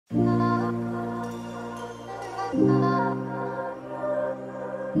All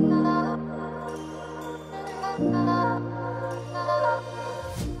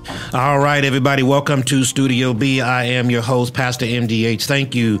right, everybody, welcome to Studio B. I am your host, Pastor MDH.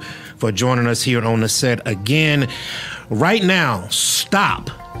 Thank you for joining us here on the set again. Right now, stop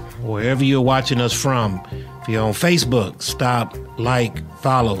wherever you're watching us from. If you're on Facebook, stop, like,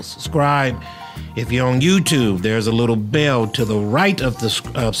 follow, subscribe. If you're on YouTube, there's a little bell to the right of the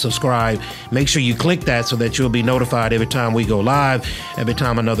subscribe. Make sure you click that so that you'll be notified every time we go live, every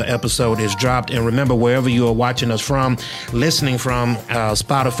time another episode is dropped. And remember, wherever you are watching us from, listening from,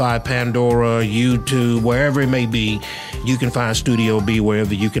 Spotify, Pandora, YouTube, wherever it may be, you can find Studio B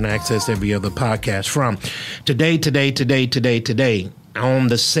wherever you can access every other podcast from. Today, on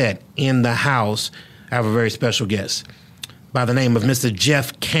the set, in the house, I have a very special guest by the name of Mr.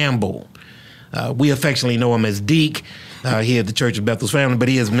 Jeff Campbell. We affectionately know him as Deke here at the Church of Bethel's Family, but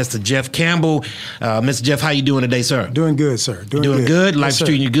he is Mr. Jeff Campbell. Mr. Jeff, how you doing today, sir? Doing good, sir. Doing good? Life's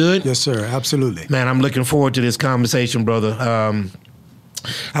treating you good? Yes, sir. Absolutely. Man, I'm looking forward to this conversation, brother.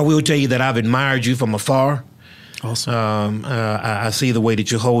 I will tell you that I've admired you from afar. Awesome. I see the way that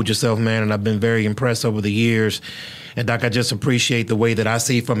you hold yourself, man, and I've been very impressed over the years. And, Doc, I just appreciate the way that I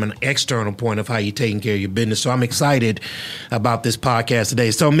see from an external point of how you're taking care of your business. So I'm excited about this podcast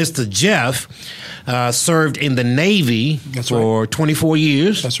today. So Mr. Jeff served in the Navy for 24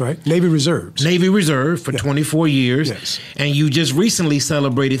 years. That's right. Navy Reserves. Navy Reserve for 24 years. Yes. And you just recently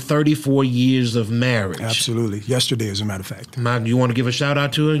celebrated 34 years of marriage. Absolutely. Yesterday, as a matter of fact. You want to give a shout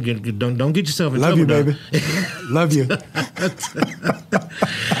out to her? Don't get yourself in Love trouble. You, baby. Love you.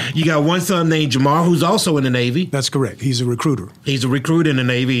 You got one son named Jamar, who's also in the Navy. That's correct. He's a recruiter. He's a recruiter in the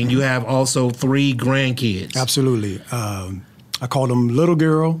Navy, and you have also 3 grandkids. Absolutely. I call them little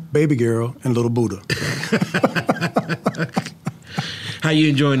girl, baby girl, and little Buddha. How you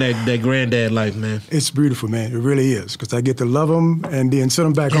enjoying that granddad life, man? It's beautiful, man. It really is, because I get to love them and then send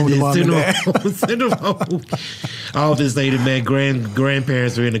them back home to mom and dad. Send them home. All this later, man,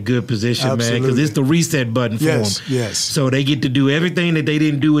 grandparents are in a good position, Absolutely. man, because it's the reset button for them. Yes. So they get to do everything that they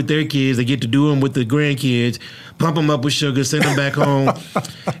didn't do with their kids. They get to do them with the grandkids, pump them up with sugar, send them back home,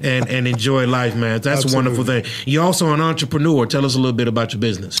 and enjoy life, man. That's Absolutely. a wonderful thing. You're also an entrepreneur. Tell us a little bit about your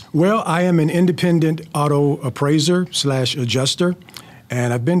business. Well, I am an independent auto appraiser / adjuster.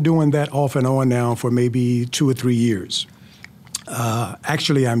 And I've been doing that off and on now for maybe 2 or 3 years.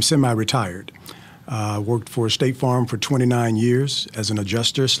 Actually, I'm semi-retired. Worked for State Farm for 29 years as an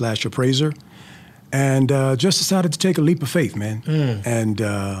adjuster / appraiser. And just decided to take a leap of faith, man.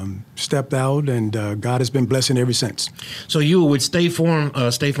 And stepped out, and God has been blessing ever since. So you were with State Farm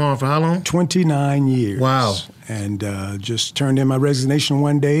for how long? 29 years. Wow. And just turned in my resignation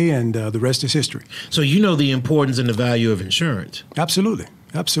one day, and the rest is history. So you know the importance and the value of insurance. Absolutely.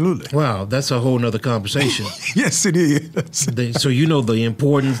 Wow, that's a whole nother conversation. Yes, it is. So you know the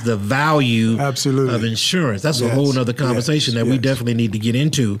importance, the value Absolutely. of insurance. That's a whole nother conversation that we definitely need to get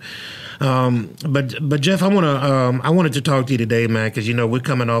into. But Jeff, I wanted to talk to you today, man, because we're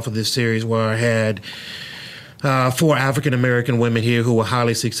coming off of this series where I had 4 African American women here who were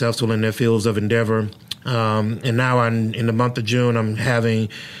highly successful in their fields of endeavor. And now in the month of June, I'm having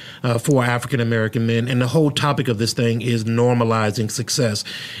 4 African American men. And the whole topic of this thing is normalizing success,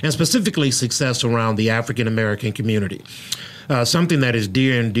 and specifically success around the African American community. Something that is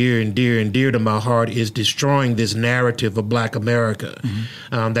dear to my heart is destroying this narrative of Black America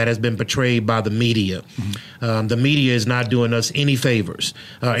that has been portrayed by the media. The media is not doing us any favors,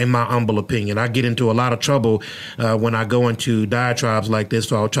 in my humble opinion. I get into a lot of trouble when I go into diatribes like this,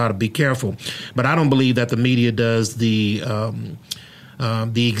 so I'll try to be careful. But I don't believe that the media does the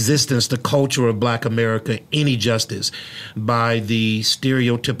existence, the culture of Black America any justice by the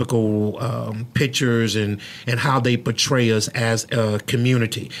stereotypical pictures and how they portray us as a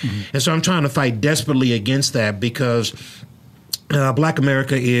community. And so I'm trying to fight desperately against that, because Black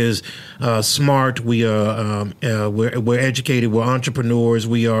America is smart. We're educated. We're entrepreneurs.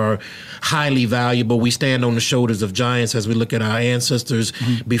 We are highly valuable. We stand on the shoulders of giants as we look at our ancestors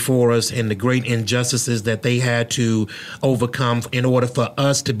before us and the great injustices that they had to overcome in order for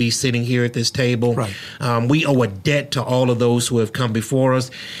us to be sitting here at this table. Right. We owe a debt to all of those who have come before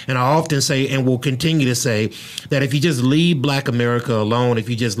us. And I often say, and will continue to say, that if you just leave Black America alone, if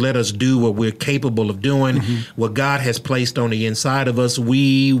you just let us do what we're capable of doing, what God has placed on the inside of us,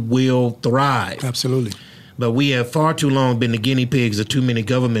 we will thrive. Absolutely. But we have far too long been the guinea pigs of too many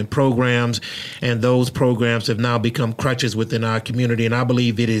government programs, and those programs have now become crutches within our community, and I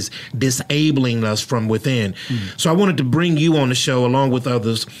believe it is disabling us from within. So I wanted to bring you on the show along with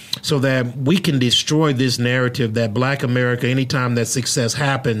others so that we can destroy this narrative that Black America, anytime that success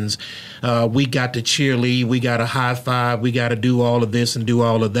happens, we got to cheerlead, we got to high five, we got to do all of this and do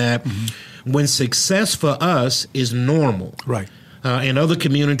all of that. When success for us is normal. Right. In other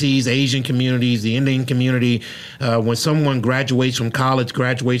communities, Asian communities, the Indian community, when someone graduates from college,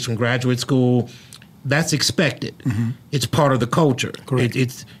 graduates from graduate school, that's expected. It's part of the culture.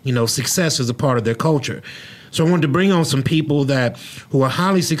 It's success is a part of their culture. So I wanted to bring on some people who are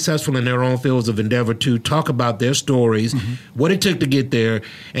highly successful in their own fields of endeavor to talk about their stories, what it took to get there,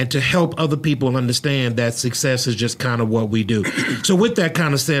 and to help other people understand that success is just kind of what we do. So with that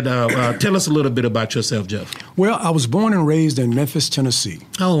kind of said, tell us a little bit about yourself, Jeff. Well, I was born and raised in Memphis, Tennessee.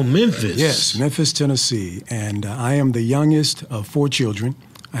 Oh, Memphis. Yes, Memphis, Tennessee. And I am the youngest of 4 children.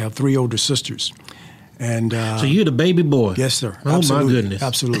 I have 3 older sisters. And so you're the baby boy? Yes, sir. Oh, absolutely. my goodness.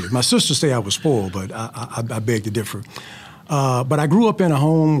 Absolutely. My sisters say I was spoiled, but I beg to differ. But I grew up in a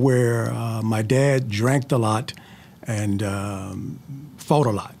home where my dad drank a lot and fought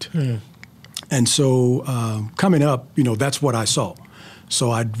a lot. And so coming up, that's what I saw.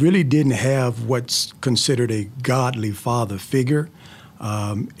 So I really didn't have what's considered a godly father figure.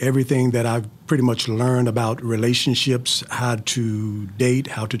 Everything that I've pretty much learned about relationships, how to date,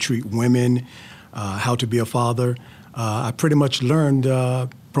 how to treat women, how to be a father, I pretty much learned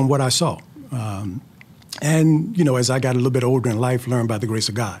from what I saw. And, as I got a little bit older in life, learned by the grace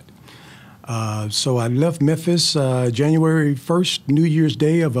of God. So I left Memphis January 1st, New Year's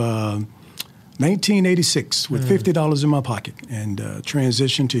Day of 1986 with $50 in my pocket and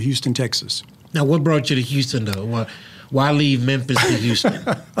transitioned to Houston, Texas. Now, what brought you to Houston, though? Why leave Memphis to Houston?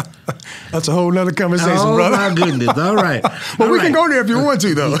 That's a whole nother conversation, brother. Oh, my goodness. All right. Well, we can go there if you want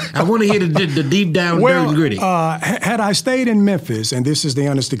to, though. I want to hear the deep down dirt and gritty. Had I stayed in Memphis, and this is the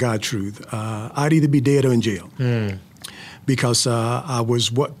honest to God truth, I'd either be dead or in jail. Because I was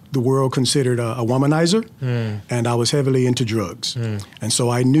what the world considered a womanizer, and I was heavily into drugs. And so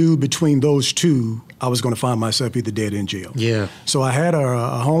I knew between those two, I was going to find myself either dead or in jail. Yeah. So I had a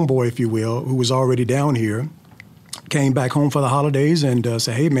homeboy, if you will, who was already down here, came back home for the holidays and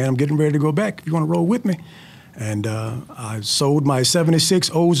said, hey, man, I'm getting ready to go back if you want to roll with me. And I sold my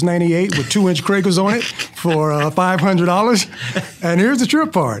 76 Olds 98 with 2-inch Kragers on it for $500. And here's the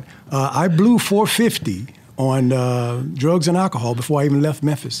trip part. I blew $450 on drugs and alcohol before I even left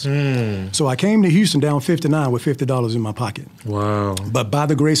Memphis. So I came to Houston down 59 with $50 in my pocket. Wow. But by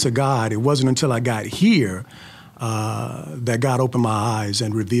the grace of God, it wasn't until I got here that God opened my eyes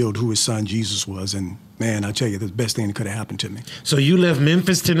and revealed who his son Jesus was. And man, I tell you, the best thing that could have happened to me. So you left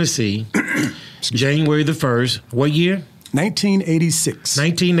Memphis, Tennessee, January the 1st. What year? 1986.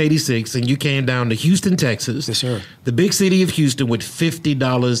 1986, and you came down to Houston, Texas. Yes, sir. The big city of Houston with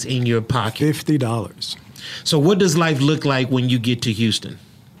 $50 in your pocket. $50. So what does life look like when you get to Houston?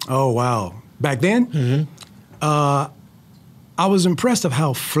 Oh, wow. Back then, I was impressed of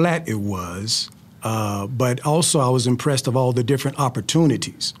how flat it was, but also I was impressed of all the different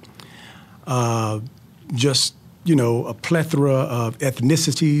opportunities. Just, a plethora of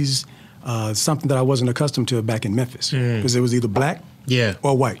ethnicities, something that I wasn't accustomed to back in Memphis. Because it was either black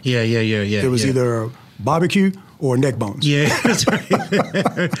or white. Yeah. It was either barbecue or neck bones. Yeah, that's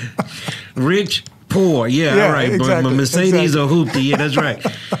right. Rich, poor. Yeah, all right. Exactly, Mercedes or hoopty. Yeah, that's right.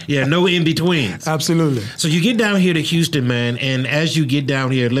 Yeah, no in-betweens. Absolutely. So you get down here to Houston, man, and as you get down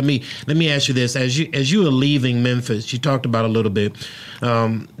here, let me ask you this. As you are leaving Memphis, you talked about a little bit,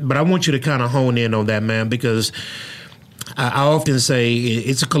 but I want you to kind of hone in on that, man, because I often say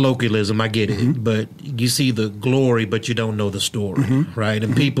it's a colloquialism. I get it, but you see the glory, but you don't know the story, right?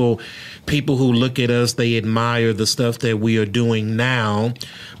 And people who look at us, they admire the stuff that we are doing now,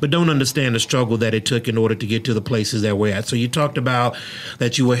 but don't understand the struggle that it took in order to get to the places that we're at. So you talked about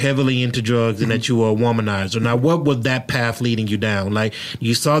that you were heavily into drugs and that you were a womanizer. Now, what was that path leading you down? Like,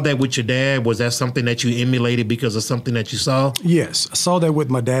 you saw that with your dad. Was that something that you emulated because of something that you saw? Yes, I saw that with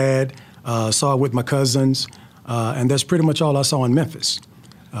my dad, saw it with my cousins. And that's pretty much all I saw in Memphis.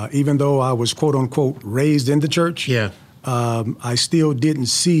 Even though I was, quote unquote, raised in the church, I still didn't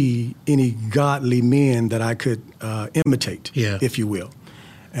see any godly men that I could imitate, if you will.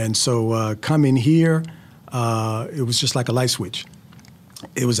 And so coming here, it was just like a light switch.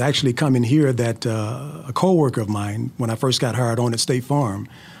 It was actually coming here that a coworker of mine, when I first got hired on at State Farm,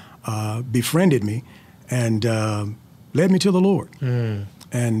 befriended me and led me to the Lord.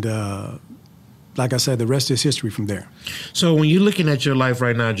 And like I said, the rest is history from there. So when you're looking at your life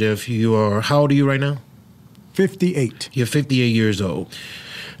right now, Jeff, how old are you right now? 58. You're 58 years old.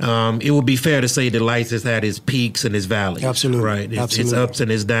 It would be fair to say that life has had its peaks and its valleys. Absolutely. Right? Its Absolutely. ups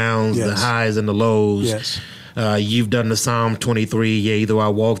and its downs, the highs and the lows. Yes. You've done the Psalm 23, yea, though I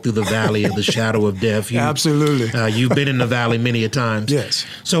walk through the valley of the shadow of death. Absolutely. You've been in the valley many a times. Yes.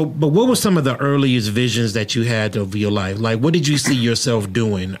 So, but what were some of the earliest visions that you had of your life? Like, what did you see yourself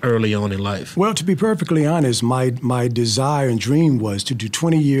doing early on in life? Well, to be perfectly honest, my desire and dream was to do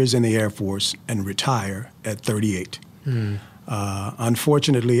 20 years in the Air Force and retire at 38.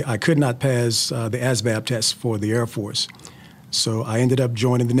 Unfortunately, I could not pass the ASVAB test for the Air Force, so I ended up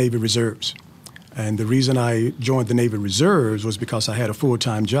joining the Navy Reserves. And the reason I joined the Navy Reserves was because I had a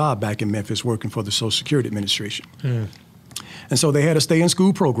full-time job back in Memphis working for the Social Security Administration. And so they had a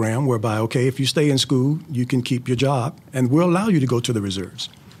stay-in-school program whereby, okay, if you stay in school, you can keep your job, and we'll allow you to go to the reserves.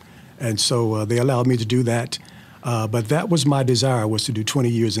 And so they allowed me to do that. But that was my desire, was to do 20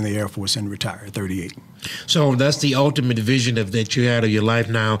 years in the Air Force and retire at 38. So that's the ultimate vision that you had of your life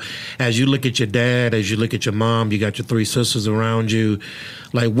now. As you look at your dad, as you look at your mom, you got your three sisters around you.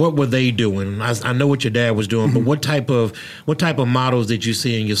 Like, what were they doing? I know what your dad was doing, but what type of models did you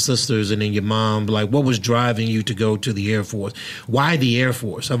see in your sisters and in your mom? Like, what was driving you to go to the Air Force? Why the Air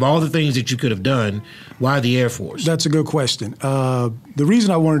Force? Of all the things that you could have done, why the Air Force? That's a good question. The reason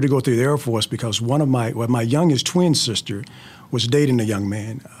I wanted to go through the Air Force because one of my youngest twin sister was dating a young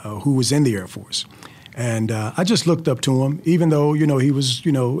man who was in the Air Force. And I just looked up to him, even though, he was,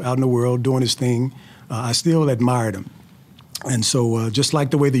 out in the world doing his thing. I still admired him. And so just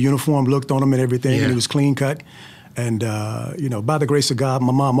like the way the uniform looked on him and everything, and he was clean cut. And, by the grace of God,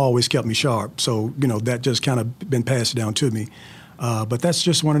 my mom always kept me sharp. So, that just kind of been passed down to me. But that's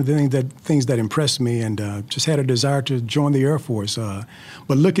just one of the things that impressed me, and just had a desire to join the Air Force.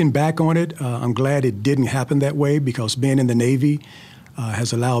 But looking back on it, I'm glad it didn't happen that way, because being in the Navy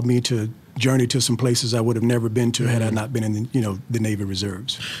has allowed me to journey to some places I would have never been to had I not been in the Navy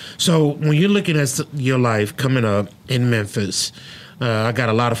Reserves. So when you're looking at your life coming up in Memphis, I got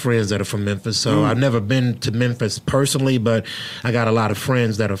a lot of friends that are from Memphis, so I've never been to Memphis personally, but I got a lot of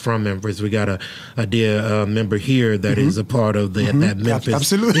friends that are from Memphis. We got a dear member here that is a part of that Memphis.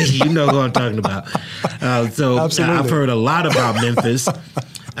 Absolutely. You know who I'm talking about. So Absolutely. I've heard a lot about Memphis,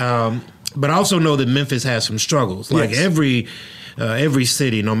 but I also know that Memphis has some struggles. Like every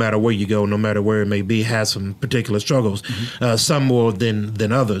city, no matter where you go, no matter where it may be, has some particular struggles, some more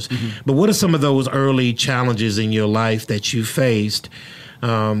than others. But what are some of those early challenges in your life that you faced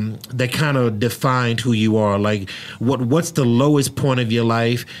that kind of defined who you are? Like, what's the lowest point of your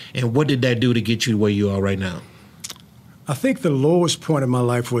life, and what did that do to get you where you are right now? I think the lowest point of my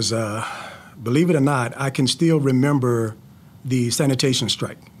life was, believe it or not, I can still remember the sanitation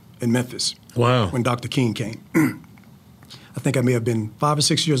strike in Memphis. Wow. When Dr. King came. I think I may have been 5 or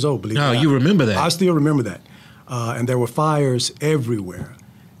 6 years old, believe it or not. Oh, you remember that? I still remember that. And there were fires everywhere.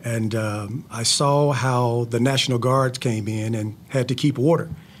 And I saw how the National Guards came in and had to keep order.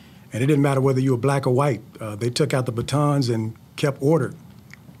 And it didn't matter whether you were black or white. They took out the batons and kept order.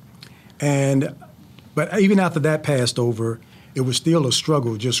 But even after that passed over, it was still a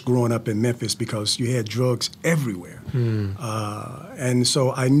struggle just growing up in Memphis, because you had drugs everywhere. And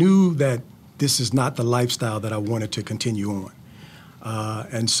so I knew that this is not the lifestyle that I wanted to continue on.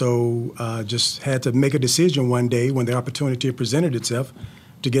 And so just had to make a decision one day when the opportunity presented itself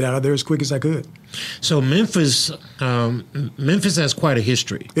to get out of there as quick as I could. So Memphis has quite a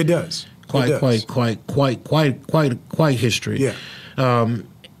history. It does. Quite history. Yeah.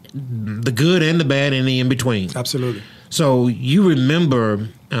 The good and the bad and the in between. Absolutely. So you remember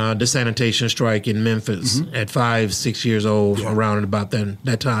the sanitation strike in Memphis at 5, 6 years old, around and about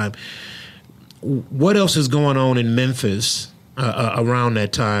that time. What else is going on in Memphis around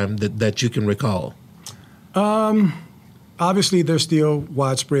that time that you can recall? Obviously, there's still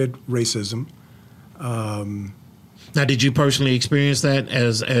widespread racism. Now, did you personally experience that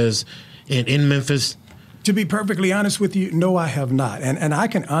as in Memphis? To be perfectly honest with you, no, I have not. And I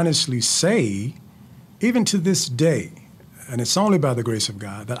can honestly say, even to this day, and it's only by the grace of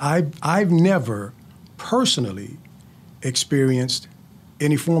God, that I've never personally experienced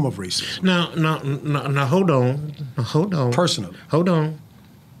any form of racism. Now, hold on. Personally. Hold on.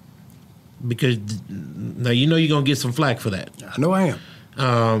 Because now you know you're going to get some flack for that. I know I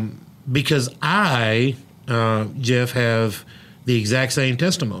am. Because I, Jeff, have the exact same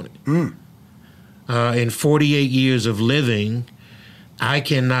testimony. In 48 years of living, I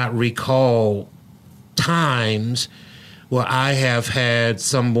cannot recall times where I have had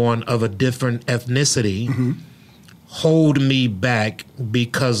someone of a different ethnicity hold me back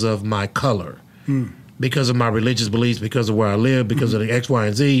because of my color, because of my religious beliefs, because of where I live, because of the X, Y,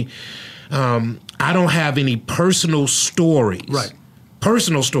 and Z. I don't have any personal stories. Right.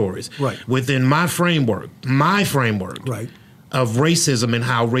 Personal stories. Right. Within my framework. Right. Of racism and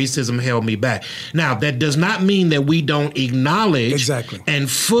how racism held me back. Now, that does not mean that we don't acknowledge Exactly.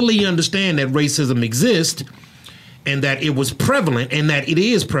 and fully understand that racism exists and that it was prevalent and that it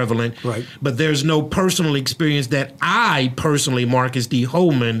is prevalent. Right. But there's no personal experience that I personally, Marcus D.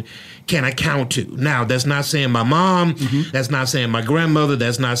 Holman, can account to. Now, that's not saying my mom, that's not saying my grandmother,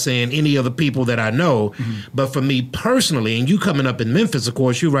 that's not saying any other people that I know. But for me personally, and you coming up in Memphis, of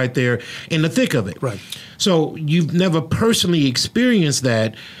course, you're right there in the thick of it. Right. So you've never personally experienced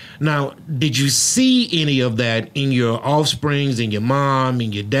that. Now, did you see any of that in your offsprings, in your mom,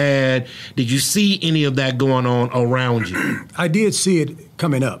 in your dad? Did you see any of that going on around you? I did see it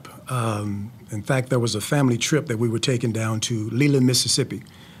coming up. In fact, there was a family trip that we were taking down to Leland, Mississippi,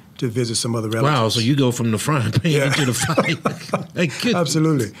 to visit some other relatives. Wow, so you go from the front into the fight.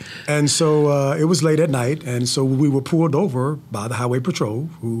 Absolutely. And so it was late at night, and so we were pulled over by the Highway Patrol,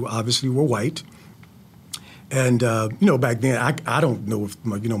 who obviously were white. And, back then, I don't know if,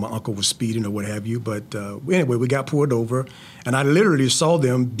 my uncle was speeding or what have you, but anyway, we got pulled over, and I literally saw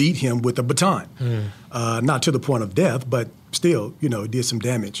them beat him with a baton. Not to the point of death, but still, it did some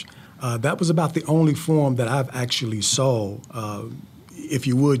damage. That was about the only form that I've actually saw, if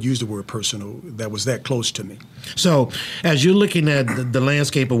you would use the word personal, that was that close to me. So as you're looking at the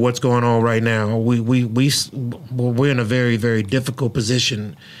landscape of what's going on right now, we're in a very, very difficult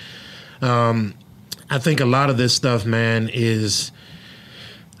position. I think a lot of this stuff, man, is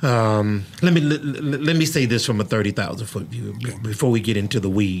let me say this from a 30,000 foot view before we get into the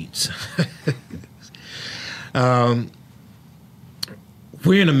weeds. We're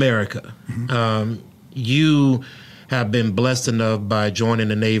in America. You have been blessed enough by joining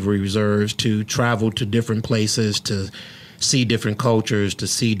the Navy Reserves to travel to different places, to see different cultures, to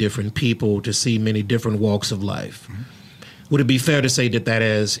see different people, to see many different walks of life. Would it be fair to say that that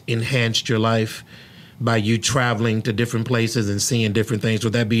has enhanced your life by you traveling to different places and seeing different things?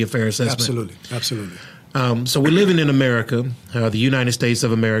 Would that be a fair assessment? Absolutely, absolutely. So we're living in America, the United States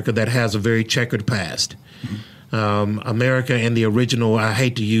of America, that has a very checkered past. America and the original, I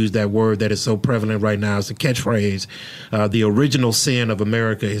hate to use that word that is so prevalent right now, it's a catchphrase, the original sin of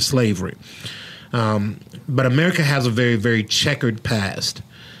America is slavery. But America has a very, very checkered past.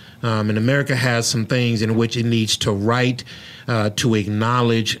 And America has some things in which it needs to right, to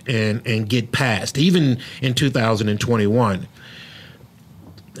acknowledge and get past, even in 2021.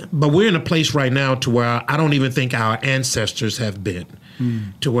 But we're in a place right now to where I don't even think our ancestors have been.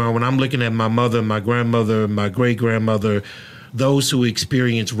 To where when I'm looking at my mother, my grandmother, my great-grandmother, those who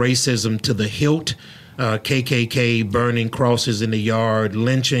experienced racism to the hilt, KKK, burning crosses in the yard,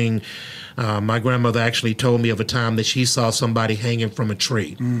 lynching. My grandmother actually told me of a time that she saw somebody hanging from a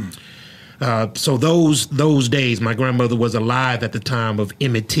tree. So those days, my grandmother was alive at the time of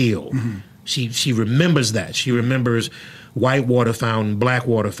Emmett Till. She remembers that. She remembers white water fountain, black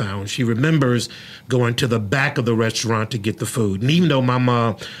water fountain. She remembers going to the back of the restaurant to get the food. And even though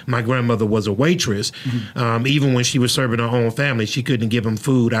my grandmother was a waitress, even when she was serving her own family, she couldn't give them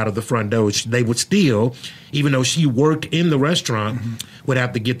food out of the front door. They would still, even though she worked in the restaurant, would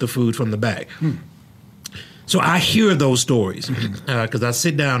have to get the food from the back. So I hear those stories because I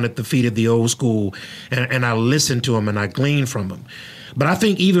sit down at the feet of the old school and I listen to them and I glean from them. But I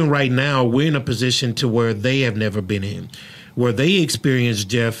think even right now, we're in a position to where they have never been in, where they experience,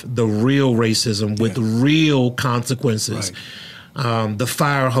 Jeff, the real racism with real consequences. The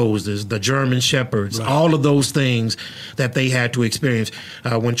fire hoses, the German shepherds, all of those things that they had to experience.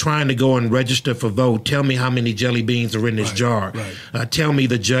 When trying to go and register for vote, tell me how many jelly beans are in this jar. Tell me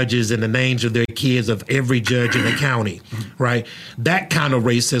the judges and the names of their kids of every judge in the county, right? That kind of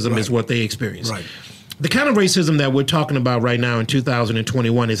racism is what they experience. The kind of racism that we're talking about right now in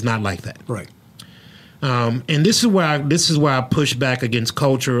 2021 is not like that. And this is why I push back against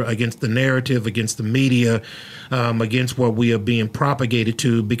culture, against the narrative, against the media, against what we are being propagated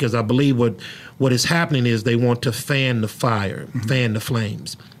to, because I believe what is happening is they want to fan the fire, fan the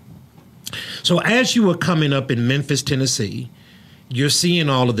flames. So as you are coming up in Memphis, Tennessee, you're seeing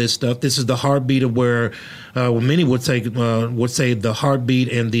all of this stuff. This is the heartbeat of where many would say the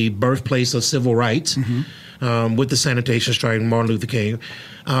heartbeat and the birthplace of civil rights, with the sanitation strike, Martin Luther King.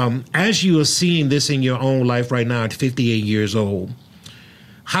 As you are seeing this in your own life right now at 58 years old,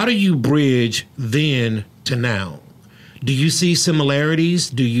 how do you bridge then to now? Do you see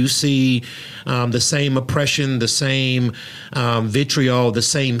similarities? Do you see the same oppression, the same vitriol, the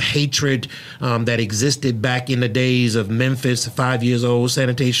same hatred that existed back in the days of Memphis, 5 years old,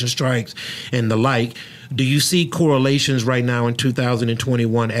 sanitation strikes, and the like? Do you see correlations right now in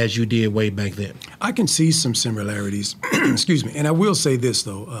 2021 as you did way back then? I can see some similarities. Excuse me. And I will say this,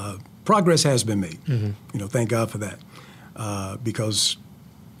 though. Progress has been made. Thank God for that. Because,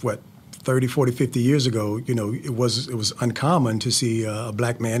 30, 40, 50 years ago, it was uncommon to see a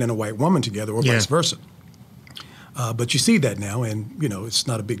black man and a white woman together or vice versa. But you see that now, and, it's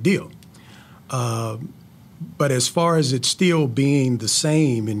not a big deal. But as far as it still being the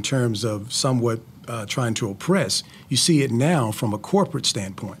same in terms of somewhat trying to oppress, you see it now from a corporate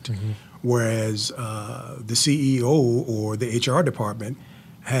standpoint, whereas the CEO or the HR department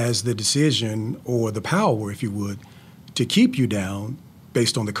has the decision or the power, if you would, to keep you down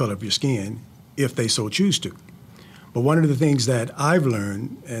based on the color of your skin if they so choose to. But one of the things that I've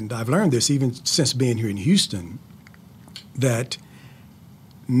learned, and I've learned this even since being here in Houston, that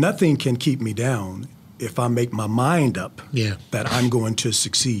nothing can keep me down if I make my mind up that I'm going to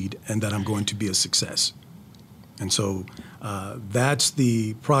succeed and that I'm going to be a success. And so that's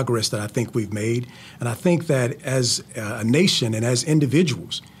the progress that I think we've made. And I think that as a nation and as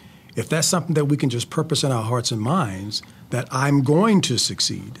individuals, if that's something that we can just purpose in our hearts and minds, that I'm going to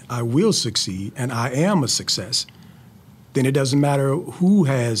succeed, I will succeed, and I am a success, then it doesn't matter who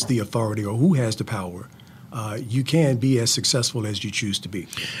has the authority or who has the power. You can be as successful as you choose to be.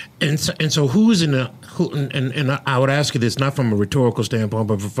 And so who's in and I would ask you this not from a rhetorical standpoint,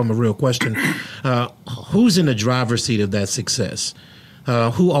 but from a real question. Who's in the driver's seat of that success?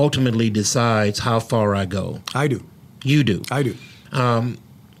 Who ultimately decides how far I go? I do. You do. I do.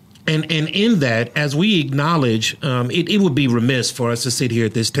 And in that, as we acknowledge, it would be remiss for us to sit here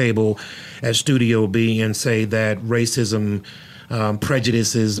at this table at Studio B and say that racism,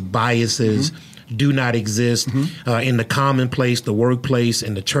 prejudices, biases do not exist in the commonplace, the workplace,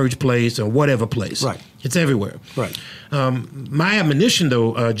 in the church place, or whatever place. Right. It's everywhere. Right. My admonition,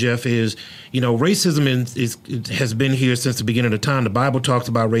 though, Jeff, is, racism has been here since the beginning of time. The Bible talks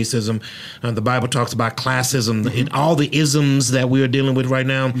about racism. The Bible talks about classism. All the isms that we are dealing with right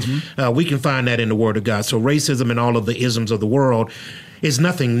now, we can find that in the Word of God. So racism and all of the isms of the world is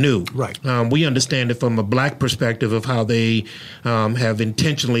nothing new. Right. We understand it from a black perspective of how they have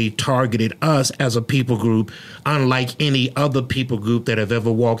intentionally targeted us as a people group, unlike any other people group that have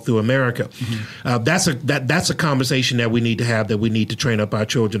ever walked through America. That's a conversation that we need to have, that we need to train up our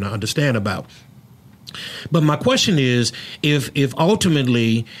children to understand about. But my question is, if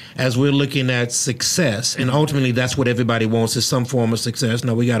ultimately, as we're looking at success, and ultimately that's what everybody wants, is some form of success.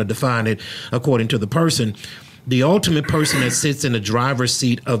 Now, we got to define it according to the person. The ultimate person that sits in the driver's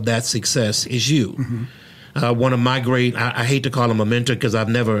seat of that success is you. One of my great, I hate to call him a mentor because I've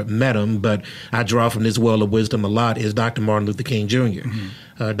never met him, but I draw from this well of wisdom a lot, is Dr. Martin Luther King Jr.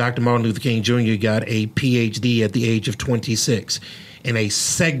 Dr. Martin Luther King Jr. got a PhD at the age of 26 in a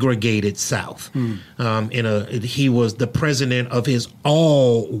segregated South. He was the president of his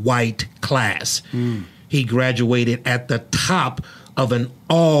all-white class. He graduated at the top of an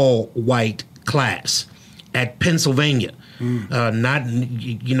all-white class at Pennsylvania, not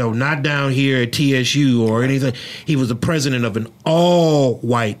down here at TSU or anything. He was the president of an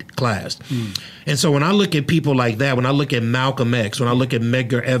all-white class. And so when I look at people like that, when I look at Malcolm X, when I look at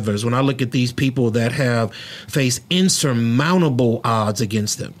Medgar Evers, when I look at these people that have faced insurmountable odds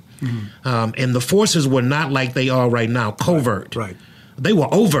against them, and the forces were not like they are right now, covert. Right. They were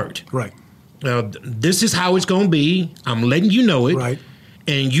overt. Right. This is how it's going to be. I'm letting you know it. Right.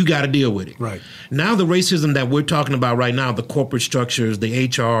 And you got to deal with it. Right. Now, the racism that we're talking about right now, the corporate structures, the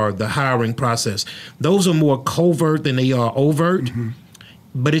HR, the hiring process, those are more covert than they are overt,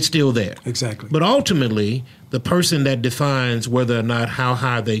 but it's still there. Exactly. But ultimately, the person that defines whether or not how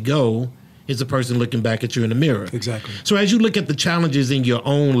high they go is the person looking back at you in the mirror. Exactly. So as you look at the challenges in your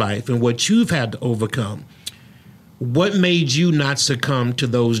own life and what you've had to overcome, what made you not succumb to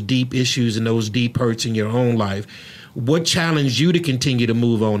those deep issues and those deep hurts in your own life? What challenged you to continue to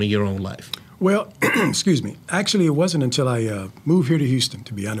move on in your own life? Well, excuse me. Actually, it wasn't until I moved here to Houston,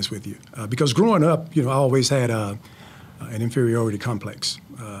 to be honest with you. Because growing up, I always had an inferiority complex.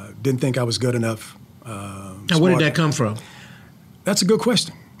 Didn't think I was good enough. Now, where did that come from? That's a good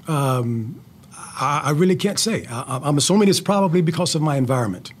question. I really can't say. I'm assuming it's probably because of my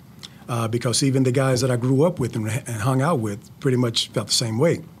environment. Because even the guys that I grew up with and hung out with pretty much felt the same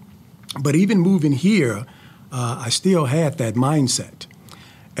way. But even moving here, I still had that mindset.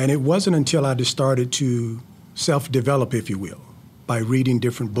 And it wasn't until I just started to self-develop, if you will, by reading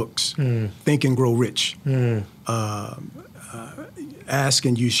different books, Think and Grow Rich, Ask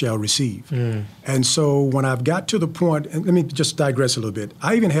and You Shall Receive. And so when I've got to the point, and let me just digress a little bit,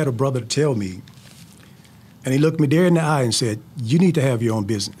 I even had a brother tell me, and he looked me dead in the eye and said, you need to have your own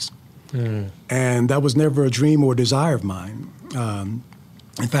business. And that was never a dream or desire of mine.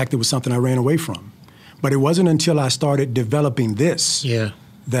 In fact, it was something I ran away from. But it wasn't until I started developing this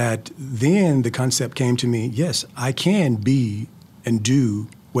that then the concept came to me, yes, I can be and do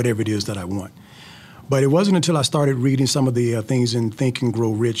whatever it is that I want. But it wasn't until I started reading some of the things in Think and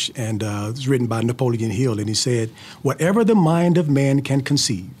Grow Rich, and it was written by Napoleon Hill, and he said, whatever the mind of man can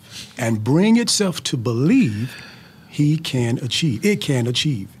conceive and bring itself to believe, it can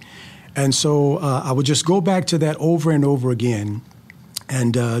achieve. And so I would just go back to that over and over again,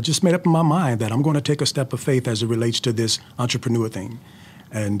 and just made up in my mind that I'm going to take a step of faith as it relates to this entrepreneur thing.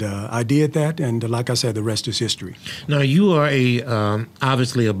 And I did that, and like I said, the rest is history. Now, you are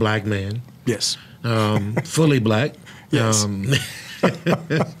obviously a black man. Yes. Fully black. Yes. Make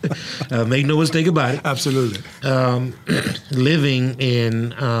no mistake about it. Absolutely. Living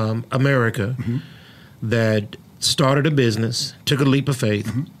in America that started a business, took a leap of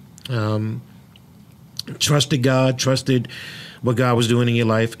faith, trusted God, trusted what God was doing in your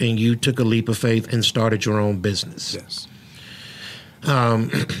life, and you took a leap of faith and started your own business. Yes.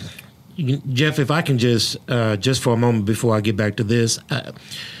 Jeff, if I can just for a moment before I get back to this,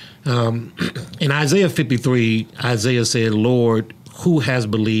 in Isaiah 53, Isaiah said, Lord, who has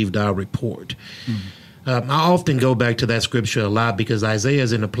believed our report? I often go back to that scripture a lot because Isaiah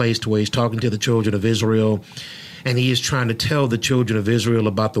is in a place to where he's talking to the children of Israel, and he is trying to tell the children of Israel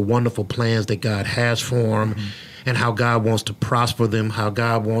about the wonderful plans that God has for them, and how God wants to prosper them, how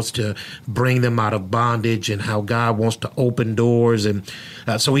God wants to bring them out of bondage, and how God wants to open doors. And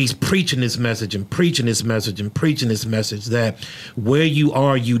so he's preaching this message and preaching this message and preaching this message that where you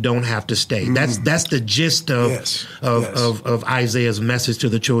are, you don't have to stay. That's the gist of Isaiah's message to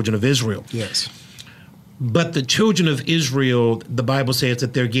the children of Israel. Yes. But the children of Israel, the Bible says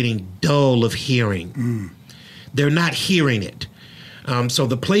that they're getting dull of hearing. They're not hearing it. So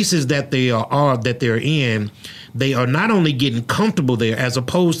the places that they're in, they are not only getting comfortable there, as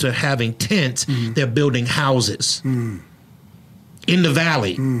opposed to having tents, they're building houses in the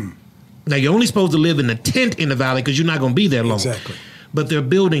valley. Now, you're only supposed to live in a tent in the valley because you're not going to be there long. Exactly. But they're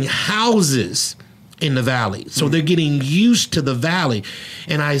building houses in the valley. So they're getting used to the valley.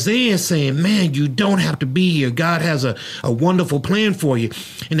 And Isaiah is saying, man, you don't have to be here. God has a wonderful plan for you.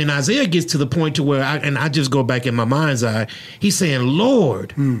 And then Isaiah gets to the point to where, I just go back in my mind's eye, he's saying,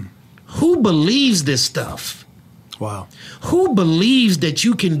 Lord, who believes this stuff? Wow. Who believes that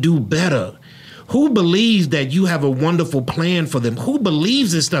you can do better? Who believes that you have a wonderful plan for them? Who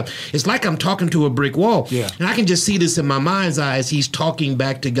believes this stuff? It's like I'm talking to a brick wall. Yeah. And I can just see this in my mind's eye as he's talking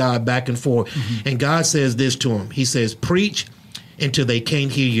back to God, back and forth. And God says this to him. He says, preach until they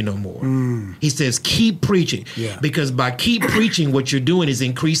can't hear you no more. He says, keep preaching. Yeah. Because by keep preaching, what you're doing is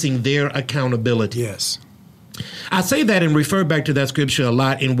increasing their accountability. Yes. I say that and refer back to that scripture a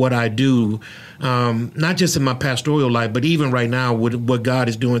lot in what I do, not just in my pastoral life, but even right now with what God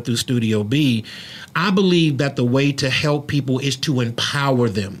is doing through Studio B. I believe that the way to help people is to empower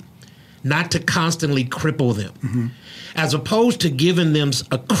them, not to constantly cripple them. As opposed to giving them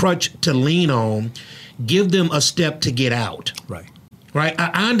a crutch to lean on, give them a step to get out. Right. Right?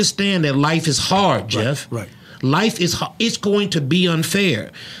 I understand that life is hard, Jeff. Right. Life is it's going to be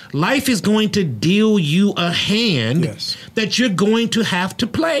unfair. Life is going to deal you a hand that you're going to have to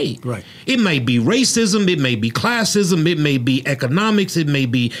play. Right. It may be racism, it may be classism, it may be economics, it may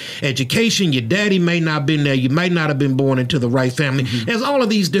be education. Your daddy may not have been there. You might not have been born into the right family. There's all of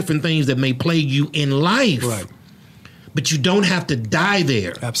these different things that may plague you in life. Right. But you don't have to die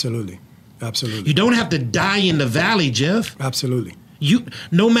there. Absolutely. Absolutely. You don't have to die in the valley, Jeff. Absolutely.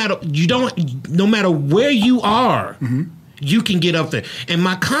 No matter where you are, you can get up there. And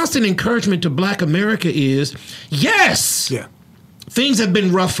my constant encouragement to Black America is, yes, things have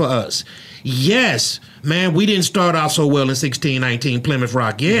been rough for us. Yes, man, we didn't start out so well in 1619 Plymouth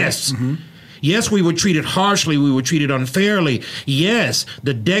Rock. Yes. Yes, we were treated harshly. We were treated unfairly. Yes,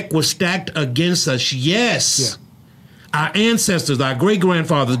 the deck was stacked against us. Yes. Our ancestors, our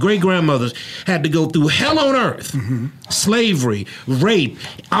great-grandfathers, great-grandmothers had to go through hell on earth, slavery, rape,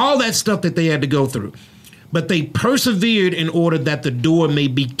 all that stuff that they had to go through. But they persevered in order that the door may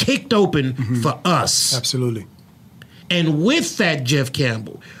be kicked open for us. Absolutely. And with that, Jeff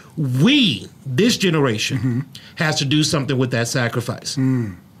Campbell, we, this generation, has to do something with that sacrifice.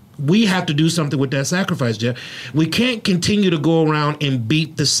 We have to do something with that sacrifice, Jeff. We can't continue to go around and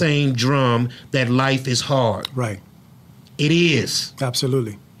beat the same drum that life is hard. Right. It is.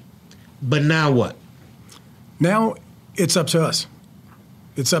 Absolutely. But now what? Now it's up to us.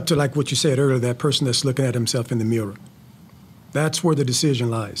 It's up to, like what you said earlier, that person that's looking at himself in the mirror. That's where the decision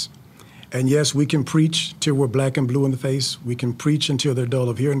lies. And yes, we can preach till we're black and blue in the face. We can preach until they're dull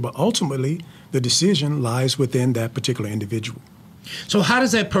of hearing. But ultimately, the decision lies within that particular individual. So how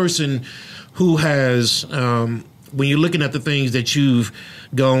does that person who has, when you're looking at the things that you've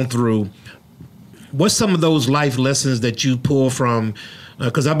gone through, what's some of those life lessons that you pull from?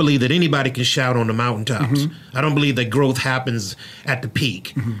 Because I believe that anybody can shout on the mountaintops. I don't believe that growth happens at the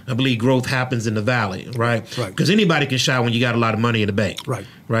peak. I believe growth happens in the valley, right? Because anybody can shout when you got a lot of money in the bank. Right.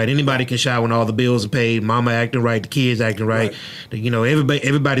 Anybody can shout when all the bills are paid, mama acting right, the kids acting right. You know,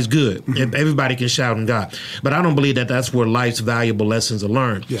 everybody's good. Everybody can shout on God. But I don't believe that that's where life's valuable lessons are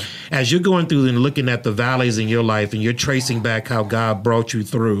learned. As you're going through and looking at the valleys in your life and you're tracing back how God brought you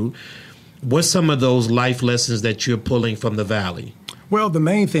through, what's some of those life lessons that you're pulling from the valley? Well, the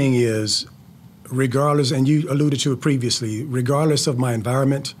main thing is, regardless, and you alluded to it previously, regardless of my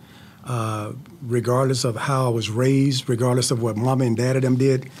environment, regardless of how I was raised, regardless of what mama and dad of them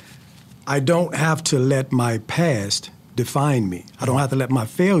did, I don't have to let my past define me. I don't have to let my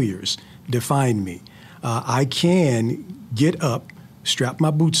failures define me. I can get up, strap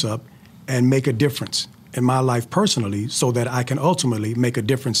my boots up, and make a difference in my life personally so that I can ultimately make a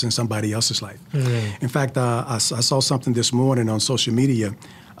difference in somebody else's life. In fact, I saw something this morning on social media.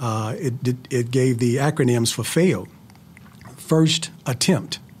 It gave the acronyms for FAIL. First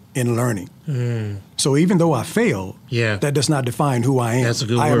attempt in learning. So even though I failed, that does not define who I am. That's a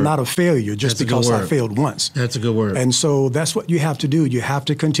good word. I am not a failure just because I failed once. That's a good word. And so that's what you have to do. You have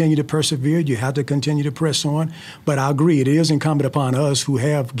to continue to persevere. You have to continue to press on. But I agree, it is incumbent upon us who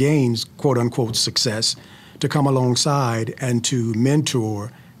have gained, quote unquote, success to come alongside and to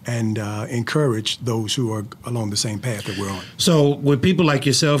mentor and encourage those who are along the same path that we're on. So with people like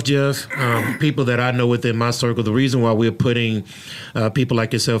yourself, Jeff, people that I know within my circle, the reason why we're putting people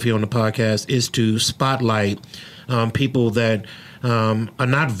like yourself here on the podcast is to spotlight people that are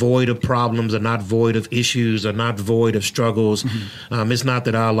not void of problems, are not void of issues, are not void of struggles. It's not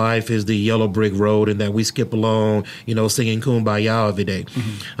that our life is the yellow brick road and that we skip along, you know, singing Kumbaya every day.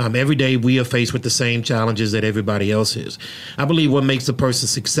 Every day we are faced with the same challenges that everybody else is. I believe what makes a person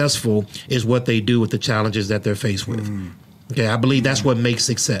successful is what they do with the challenges that they're faced with. Okay, I believe that's what makes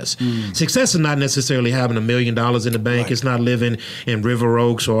success. Success is not necessarily having $1 million in the bank. It's not living in River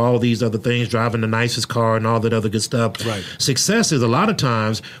Oaks or all these other things, driving the nicest car and all that other good stuff. Success is a lot of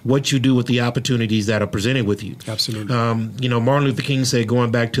times what you do with the opportunities that are presented with you. Absolutely. You know, Martin Luther King said, going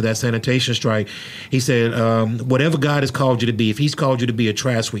back to that sanitation strike, he said, whatever God has called you to be, if he's called you to be a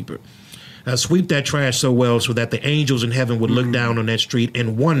trash sweeper, sweep that trash so well so that the angels in heaven would look down on that street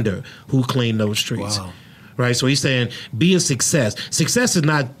and wonder who cleaned those streets. Right. So he's saying be a success. Success is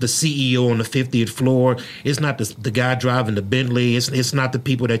not the CEO on the 50th floor. It's not the guy driving the Bentley. It's not the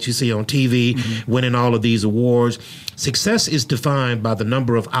people that you see on TV winning all of these awards. Success is defined by the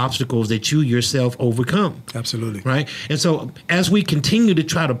number of obstacles that you yourself overcome. Absolutely. Right. And so as we continue to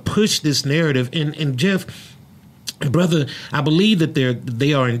try to push this narrative, and Jeff, brother, I believe that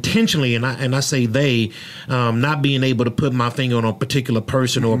they are intentionally, and I say they, not being able to put my finger on a particular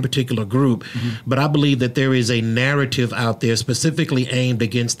person or a particular group, but I believe that there is a narrative out there specifically aimed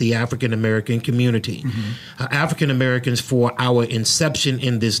against the African American community. African Americans, for our inception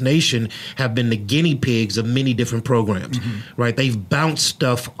in this nation, have been the guinea pigs of many different programs. Right? They've bounced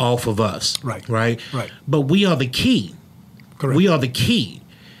stuff off of us. Right. But we are the key. Correct. We are the key.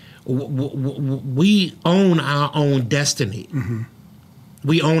 We own our own destiny.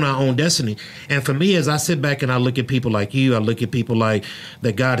 We own our own destiny. And for me, as I sit back and I look at people like you, I look at people like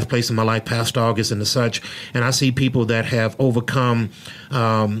that God has placed in my life, Pastor August and such, and I see people that have overcome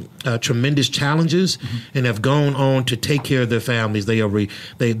tremendous challenges and have gone on to take care of their families.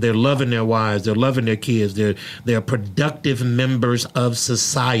 They're loving their wives. They're loving their kids. They're productive members of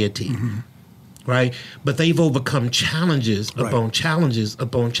society. Right. But they've overcome challenges upon challenges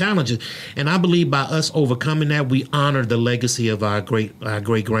upon challenges. And I believe by us overcoming that, we honor the legacy of our great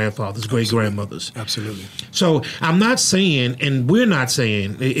grandfathers, great grandmothers. Absolutely. So I'm not saying, and we're not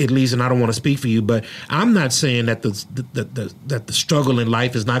saying, at least, and I don't want to speak for you, but I'm not saying that the struggle in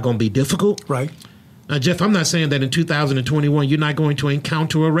life is not going to be difficult. Right. Jeff, I'm not saying that in 2021 you're not going to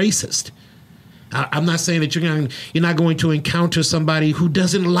encounter a racist. I'm not saying that you're not going to encounter somebody who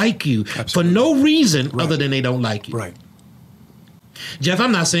doesn't like you for no reason other than they don't like you. Right. Jeff,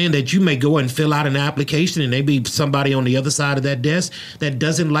 I'm not saying that you may go and fill out an application and there be somebody on the other side of that desk that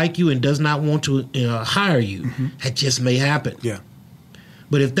doesn't like you and does not want to hire you. That just may happen. Yeah.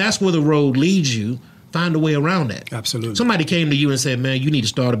 But if that's where the road leads you, find a way around that. Absolutely. Somebody came to you and said, man, you need to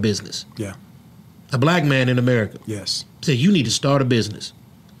start a business. Yeah. A black man in America. Yes. Said, you need to start a business.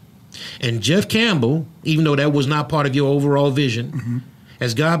 And Jeff Campbell, even though that was not part of your overall vision,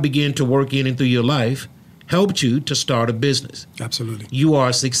 as God began to work in and through your life, helped you to start a business. Absolutely. You are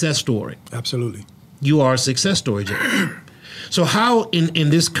a success story. Absolutely. You are a success story, Jeff. So how in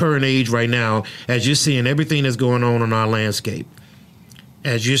this current age right now, as you're seeing everything that's going on in our landscape,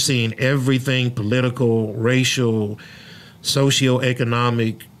 as you're seeing everything political, racial,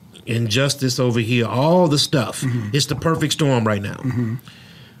 socioeconomic, injustice over here, all the stuff, it's the perfect storm right now.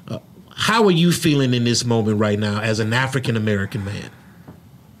 How are you feeling in this moment right now as an African-American man?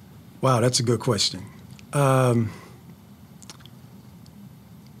 Wow, that's a good question. My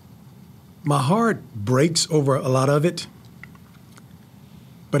heart breaks over a lot of it,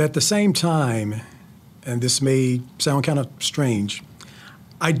 but at the same time, and this may sound kind of strange,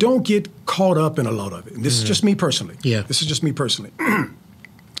 I don't get caught up in a lot of it. And this is just me personally. Yeah. This is just me personally.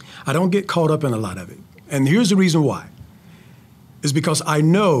 I don't get caught up in a lot of it. And here's the reason why. Is because I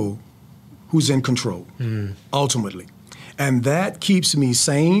know who's in control, ultimately. And that keeps me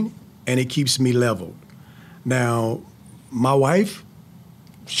sane and it keeps me leveled. Now, my wife,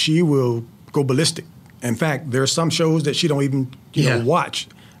 she will go ballistic. In fact, there are some shows that she don't even watch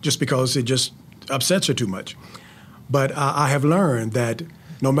just because it just upsets her too much. But I have learned that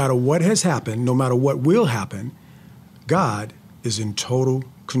no matter what has happened, no matter what will happen, God is in total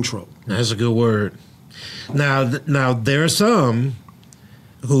control. That's a good word. Now there are some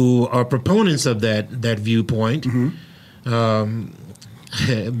who are proponents of that viewpoint,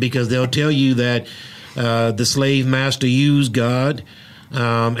 because they'll tell you that the slave master used God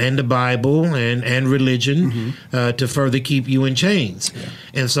and the Bible and religion to further keep you in chains. Yeah.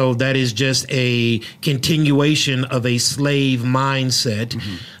 And so that is just a continuation of a slave mindset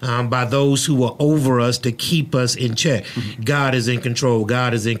by those who are over us to keep us in check. God is in control.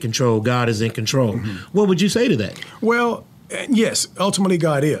 God is in control. God is in control. What would you say to that? Well, yes, ultimately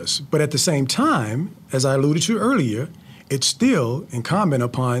God is. But at the same time, as I alluded to earlier, it's still incumbent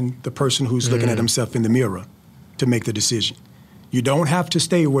upon the person who's looking at himself in the mirror to make the decision. You don't have to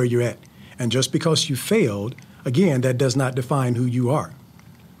stay where you're at. And just because you failed, again, that does not define who you are.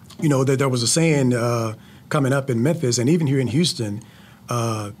 You know, there was a saying coming up in Memphis and even here in Houston,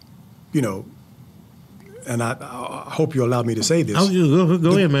 you know, and I hope you allow me to say this.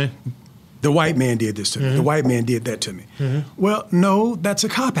 Go ahead, man. The white man did this to me. The white man did that to me. Well, no, that's a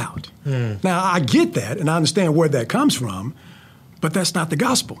cop-out. Now, I get that, and I understand where that comes from, but that's not the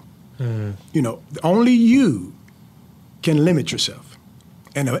gospel. You know, only you can limit yourself.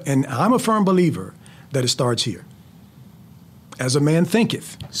 And I'm a firm believer that it starts here. As a man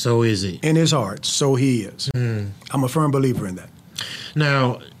thinketh. So is he. In his heart, so he is. I'm a firm believer in that.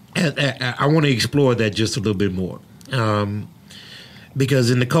 Now, I want to explore that just a little bit more. Because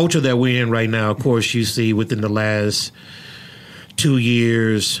in the culture that we're in right now, of course, you see within the last 2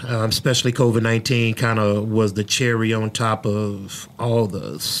 years, especially COVID-19 kind of was the cherry on top of all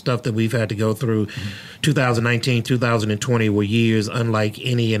the stuff that we've had to go through. 2019, 2020 were years unlike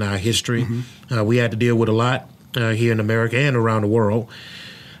any in our history. We had to deal with a lot here in America and around the world.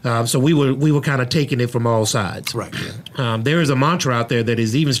 So we were kind of taking it from all sides. Right. There is a mantra out there that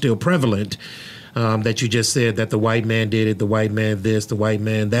is even still prevalent that you just said, that the white man did it, the white man this, the white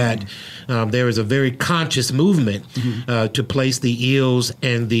man that. There is a very conscious movement to place the ills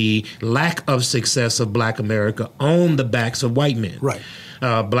and the lack of success of Black America on the backs of white men. Right.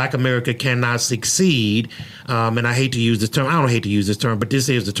 Black America cannot succeed, and I hate to use this term. I don't hate to use this term, but this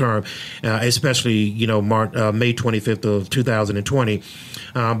is the term, especially, you know, May 25th of 2020,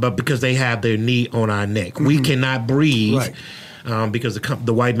 but because they have their knee on our neck. We cannot breathe. Right. Because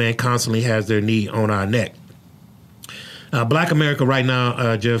the white man constantly has their knee on our neck. Black America right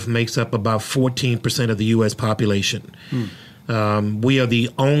now, Jeff, makes up about 14% of the U.S. population. We are the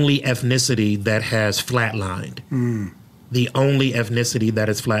only ethnicity that has flatlined. The only ethnicity that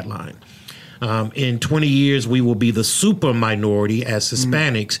is flatlined. In 20 years, we will be the super minority as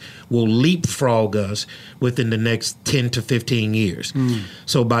Hispanics will leapfrog us within the next 10 to 15 years.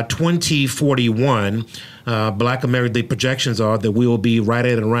 So by 2041, Black America, the projections are that we will be right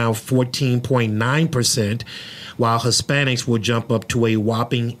at around 14.9%, while Hispanics will jump up to a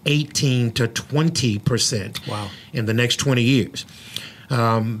whopping 18 to 20% in the next 20 years.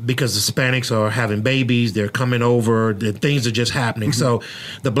 Because Hispanics are having babies, they're coming over, things are just happening. So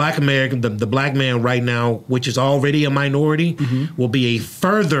the Black American, the Black man right now, which is already a minority, will be a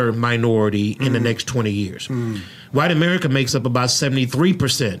further minority in the next 20 years. White America makes up about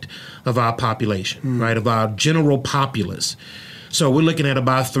 73% of our population, right, of our general populace. So we're looking at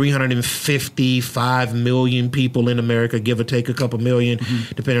about 355 million people in America, give or take a couple million,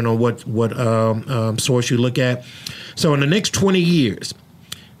 depending on what source you look at. So in the next 20 years,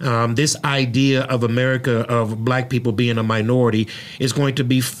 this idea of America, of black people being a minority, is going to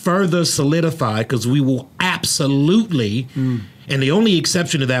be further solidified because we will absolutely, and the only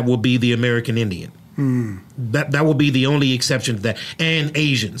exception to that will be the American Indian. That will be the only exception to that. And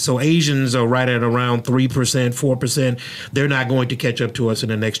Asians. So Asians are right at around 3%, 4%. They're not going to catch up to us in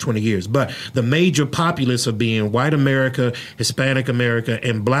the next 20 years. But the major populace of being white America, Hispanic America,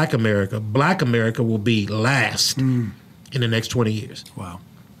 and black America will be last in the next 20 years. Wow.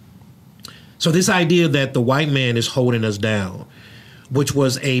 So this idea that the white man is holding us down, which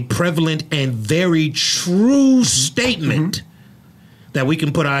was a prevalent and very true statement that we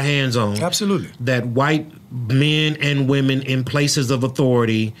can put our hands on. Absolutely. That white men and women in places of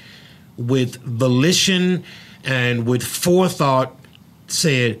authority with volition and with forethought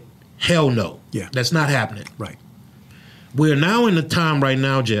said, hell no. Yeah. That's not happening. Right. We're now in a time right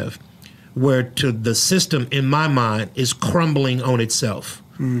now, Jeff, where the system, in my mind, is crumbling on itself.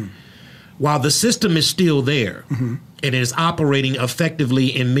 While the system is still there and it is operating effectively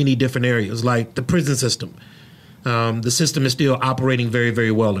in many different areas, like the prison system. The system is still operating very, very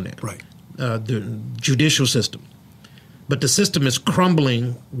well in there. Right. The judicial system. But the system is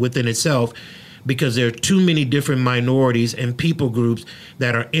crumbling within itself because there are too many different minorities and people groups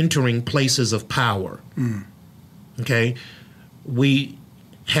that are entering places of power. Okay? We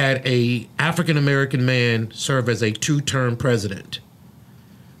had a African-American man serve as a 2-term president.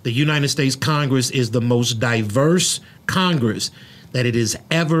 The United States Congress is the most diverse Congress that it has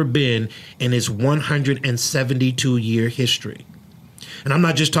ever been in its 172-year history. And I'm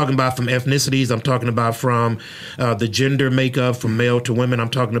not just talking about from ethnicities. I'm talking about from the gender makeup, from male to women. I'm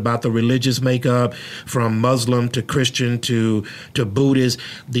talking about the religious makeup, from Muslim to Christian to Buddhist.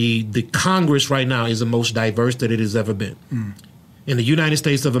 The Congress right now is the most diverse that it has ever been. In the United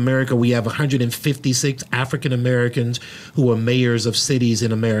States of America, we have 156 African Americans who are mayors of cities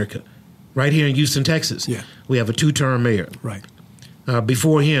in America. Right here in Houston, Texas, we have a 2-term mayor. Right.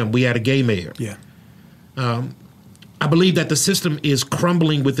 Before him, we had a gay mayor. Yeah. I believe that the system is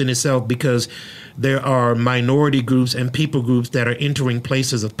crumbling within itself because there are minority groups and people groups that are entering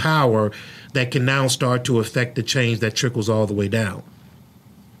places of power that can now start to affect the change that trickles all the way down.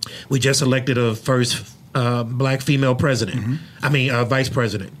 We just elected a first black female president. Vice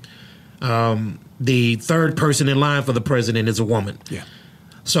president. The third person in line for the president is a woman. Yeah.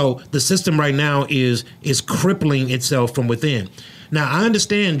 So the system right now is crippling itself from within. Now, I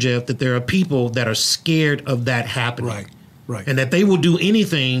understand, Jeff, that there are people that are scared of that happening. Right. And that they will do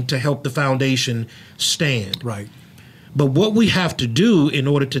anything to help the foundation stand. Right. But what we have to do in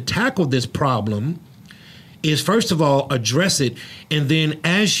order to tackle this problem is, first of all, address it. And then,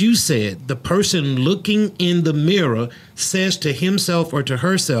 as you said, the person looking in the mirror says to himself or to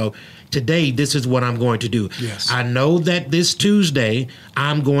herself, today, this is what I'm going to do. Yes. I know that this Tuesday,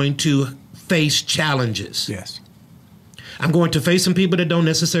 I'm going to face challenges. Yes. I'm going to face some people that don't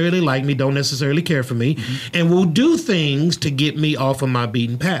necessarily like me, don't necessarily care for me, and will do things to get me off of my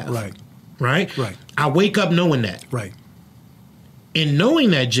beaten path. Right? I wake up knowing that. Right. In knowing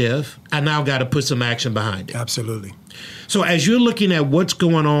that, Jeff, I now got to put some action behind it. Absolutely. So as you're looking at what's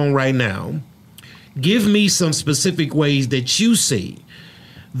going on right now, give me some specific ways that you see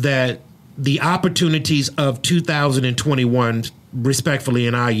that the opportunities of 2021, respectfully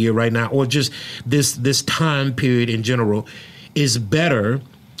in our year right now, or just this time period in general, is better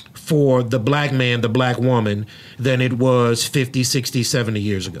for the black man, the black woman, than it was 50, 60, 70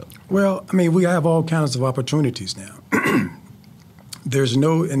 years ago? Well, we have all kinds of opportunities now. There's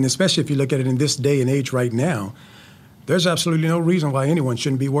and especially if you look at it in this day and age right now, there's absolutely no reason why anyone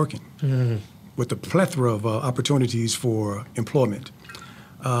shouldn't be working with the plethora of opportunities for employment.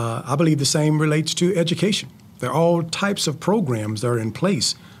 I believe the same relates to education. There are all types of programs that are in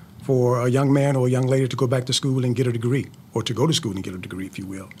place for a young man or a young lady to go back to school and get a degree, or to go to school and get a degree, if you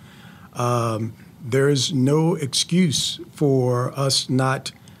will. There is no excuse for us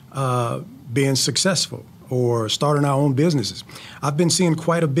not being successful or starting our own businesses. I've been seeing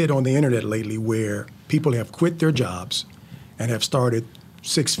quite a bit on the internet lately where people have quit their jobs and have started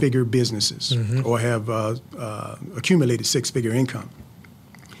 6-figure businesses or have accumulated 6-figure income.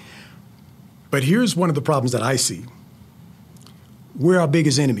 But here's one of the problems that I see. We're our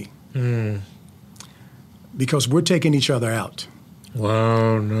biggest enemy because we're taking each other out.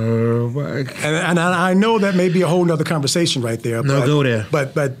 Wow, no. And I know that may be a whole nother conversation right there. No, go there.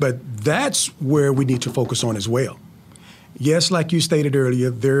 But that's where we need to focus on as well. Yes, like you stated earlier,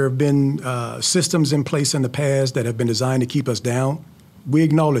 there have been systems in place in the past that have been designed to keep us down. We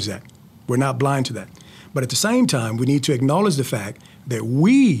acknowledge that. We're not blind to that. But at the same time, we need to acknowledge the fact that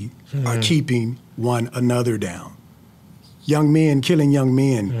we are keeping one another down. young men killing young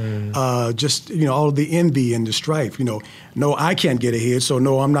men, just, all of the envy and the strife, no, I can't get ahead, so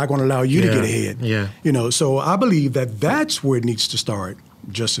no, I'm not going to allow you to get ahead. Yeah. So I believe that that's where it needs to start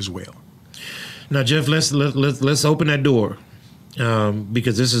just as well. Now, Jeff, let's open that door,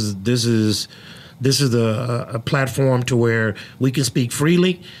 because this is a platform to where we can speak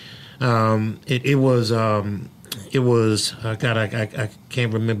freely. It was God, I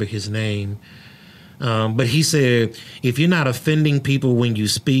can't remember his name, but he said, if you're not offending people when you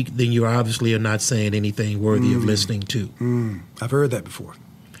speak, then you obviously are not saying anything worthy of listening to. I've heard that before.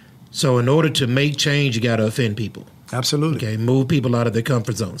 So in order to make change, you got to offend people. Absolutely. Okay, move people out of their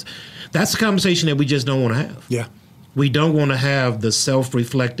comfort zones. That's a conversation that we just don't want to have. Yeah. We don't want to have the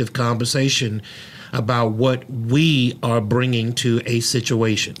self-reflective conversation about what we are bringing to a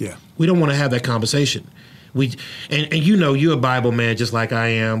situation. Yeah. We don't want to have that conversation. And you're a Bible man just like I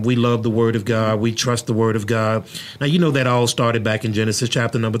am. We love the Word of God. We trust the Word of God. Now, that all started back in Genesis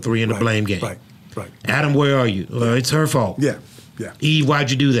chapter number 3 in the blame game. Right. Adam, where are you? It's her fault. Yeah. Eve, why'd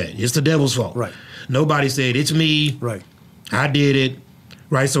you do that? It's the devil's fault. Right. Nobody said, it's me. Right. I did it.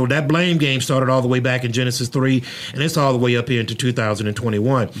 Right, so that blame game started all the way back in Genesis 3, and it's all the way up here into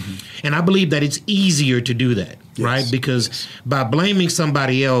 2021. And I believe that it's easier to do that, right? Because by blaming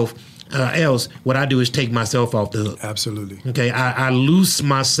somebody else, what I do is take myself off the hook. Absolutely. Okay, I loose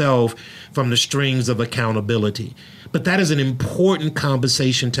myself from the strings of accountability. But that is an important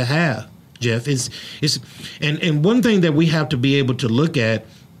conversation to have, Jeff. And one thing that we have to be able to look at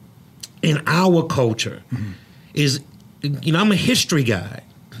in our culture is, I'm a history guy.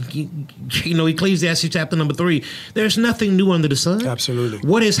 Ecclesiastes chapter number 3, there's nothing new under the sun. Absolutely.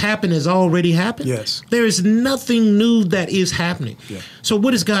 What has happened has already happened. Yes. There is nothing new that is happening. Yeah. So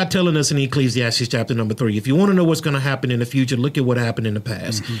what is God telling us in Ecclesiastes chapter number 3? If you want to know what's going to happen in the future, look at what happened in the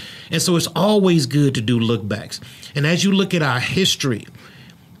past. And so it's always good to do look backs. And as you look at our history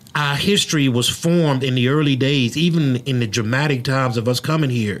was formed in the early days, even in the dramatic times of us coming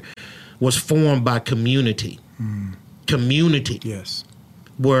here, was formed by community. Community. Yes.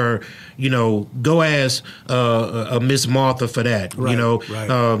 Where, go ask Miss Martha for that.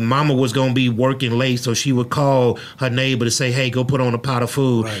 Right. Mama was going to be working late, so she would call her neighbor to say, hey, go put on a pot of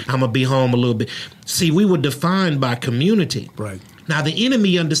food. Right. I'm going to be home a little bit. See, we were defined by community. Right. Now, the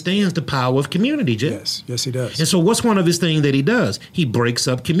enemy understands the power of community, Jeff. Yes, he does. And so what's one of his things that he does? He breaks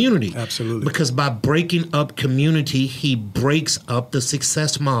up community. Absolutely. Because by breaking up community, he breaks up the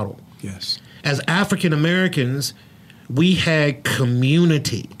success model. Yes. As African Americans, we had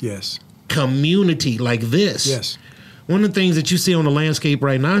community. Yes. Community like this. Yes. One of the things that you see on the landscape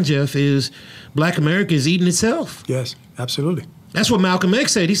right now, Jeff, is Black America is eating itself. Yes, absolutely. That's what Malcolm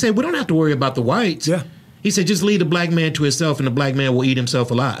X said. He said, we don't have to worry about the whites. Yeah. He said, just leave the black man to himself and the black man will eat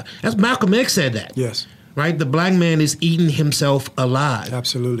himself alive. That's Malcolm X said that. Yes. Right? The black man is eating himself alive.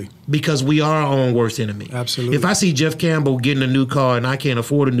 Absolutely. Because we are our own worst enemy. Absolutely. If I see Jeff Campbell getting a new car and I can't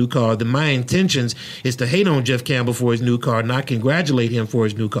afford a new car, then my intentions is to hate on Jeff Campbell for his new car and not congratulate him for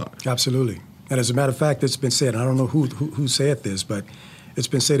his new car. Absolutely. And as a matter of fact, it's been said, and I don't know who said this, but it's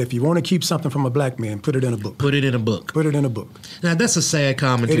been said, if you want to keep something from a black man, put it in a book. Put it in a book. Put it in a book. Now, that's a sad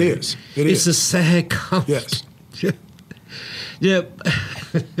commentary. It is. It's a sad commentary. Yes. Yeah.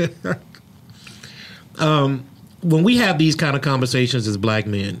 When we have these kind of conversations as black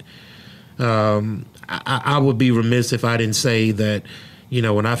men, I would be remiss if I didn't say that,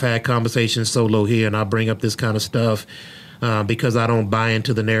 when I've had conversations solo here and I bring up this kind of stuff because I don't buy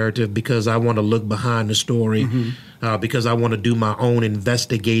into the narrative, because I want to look behind the story, because I want to do my own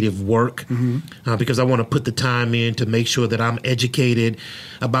investigative work, because I want to put the time in to make sure that I'm educated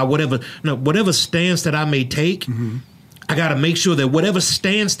about whatever stance that I may take. I got to make sure that whatever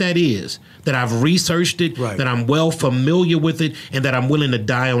stance that is, that I've researched it, right, that I'm well familiar with it, and that I'm willing to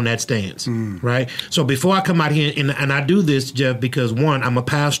die on that stance, right? So before I come out here, and I do this, Jeff, because one, I'm a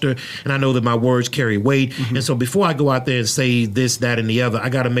pastor, and I know that my words carry weight. And so before I go out there and say this, that, and the other, I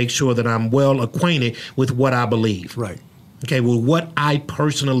got to make sure that I'm well acquainted with what I believe. Right. Okay, with what I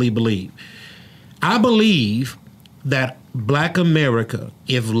personally believe. I believe that Black America,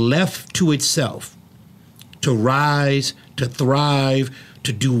 if left to itself, to rise, to thrive,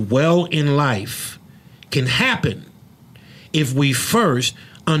 to do well in life, can happen if we first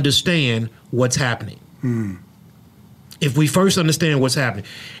understand what's happening. If we first understand what's happening.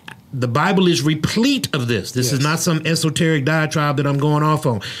 The Bible is replete of this. This is not some esoteric diatribe that I'm going off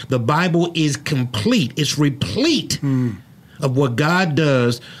on. The Bible is complete. It's replete of what God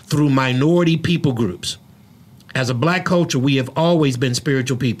does through minority people groups. As a black culture, we have always been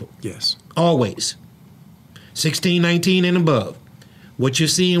spiritual people. Yes. Always. 16, 19, and above. What you're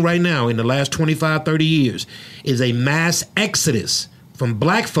seeing right now in the last 25, 30 years is a mass exodus from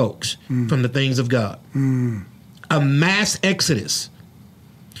black folks from the things of God. A mass exodus.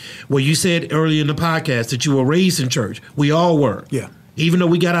 Well, you said earlier in the podcast that you were raised in church. We all were. Yeah. Even though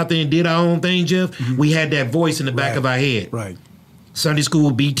we got out there and did our own thing, Jeff, we had that voice in the back of our head. Right. Sunday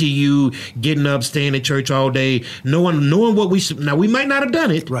school, BTU, getting up, staying at church all day, knowing what we should. Now, we might not have done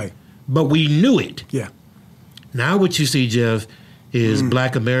it, right, but we knew it. Yeah. Now what you see, Jeff, is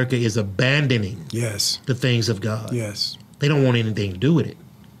Black America is abandoning the things of God. Yes. They don't want anything to do with it.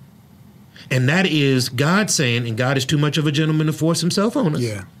 And that is God saying, and God is too much of a gentleman to force himself on us.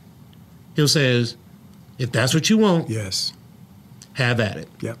 Yeah. He says, if that's what you want, yes, have at it.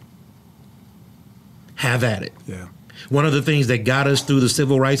 Yep. Have at it. Yeah. One of the things that got us through the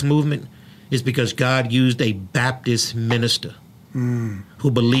civil rights movement is because God used a Baptist minister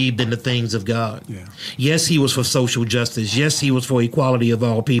who believed in the things of God. Yeah. Yes, he was for social justice. Yes, he was for equality of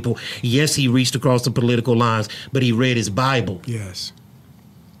all people. Yes, he reached across the political lines, but he read his Bible. Yes.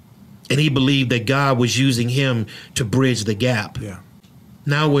 And he believed that God was using him to bridge the gap. Yeah.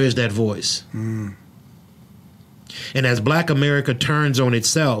 Now where's that voice? And as Black America turns on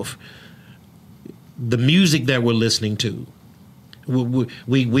itself, the music that we're listening to,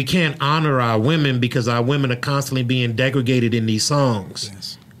 we can't honor our women because our women are constantly being degraded in these songs.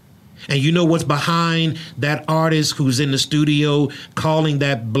 Yes. And you know what's behind that artist who's in the studio calling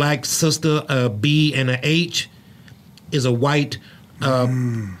that black sister a B and a H is a white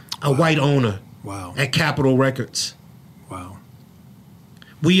white owner at Capitol Records. Wow.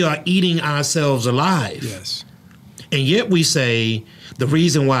 We are eating ourselves alive. Yes. And yet we say the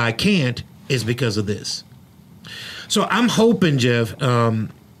reason why I can't is because of this. So I'm hoping, Jeff,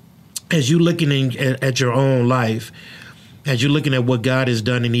 as you're looking at your own life, as you're looking at what God has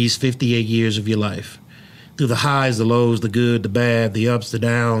done in these 58 years of your life, through the highs, the lows, the good, the bad, the ups, the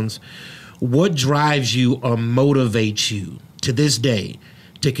downs, what drives you or motivates you to this day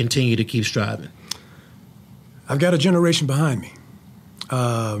to continue to keep striving? I've got a generation behind me,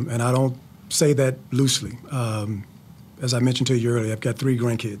 and I don't say that loosely. As I mentioned to you earlier, I've got 3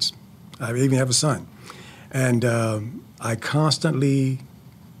 grandkids. I even have a son. And I constantly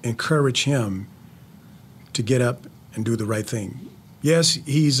encourage him to get up and do the right thing. Yes,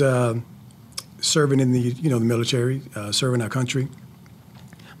 he's serving in the military, serving our country.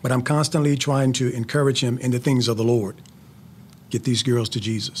 But I'm constantly trying to encourage him in the things of the Lord. Get these girls to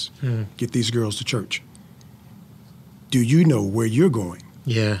Jesus. Get these girls to church. Do you know where you're going?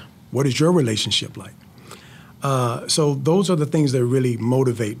 Yeah. What is your relationship like? So those are the things that really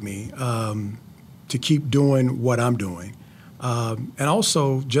motivate me to keep doing what I'm doing. And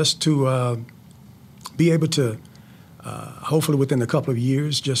also just to be able to, hopefully within a couple of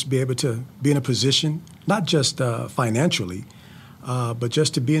years, just be able to be in a position, not just financially, but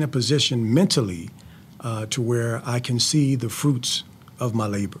just to be in a position mentally to where I can see the fruits of my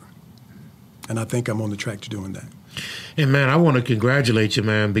labor. And I think I'm on the track to doing that. And, man, I want to congratulate you,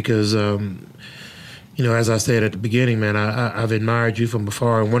 man, because as I said at the beginning, man, I've admired you from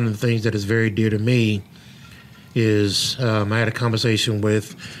afar. And one of the things that is very dear to me is I had a conversation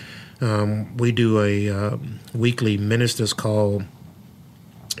with, we do a weekly ministers call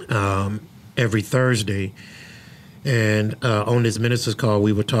every Thursday. And on this ministers call,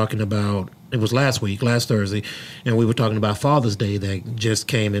 we were talking about, it was last Thursday, and we were talking about Father's Day that just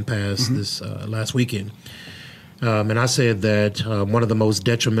came and passed this last weekend. And I said that one of the most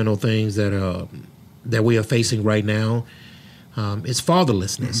detrimental things that we are facing right now is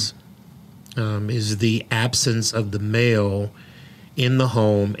fatherlessness, is the absence of the male in the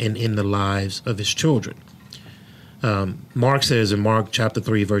home and in the lives of his children. Mark says in Mark chapter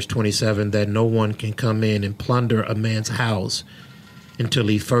 3, verse 27, that no one can come in and plunder a man's house until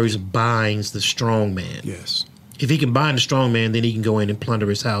he first binds the strong man. Yes. If he can bind the strong man, then he can go in and plunder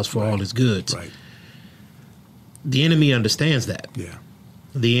his house for all his goods. Right. The enemy understands that. Yeah.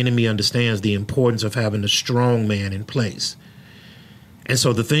 The enemy understands the importance of having a strong man in place. And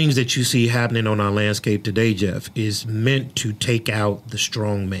so the things that you see happening on our landscape today, Jeff, is meant to take out the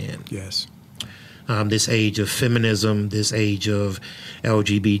strong man. Yes. This age of feminism, this age of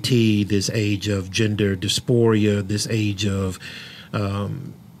LGBT, this age of gender dysphoria, this age of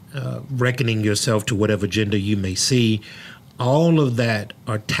reckoning yourself to whatever gender you may see, all of that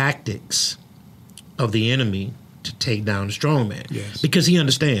are tactics of the enemy to take down the strong man. Yes. Because he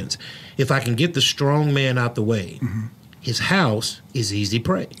understands, if I can get the strong man out the way, his house is easy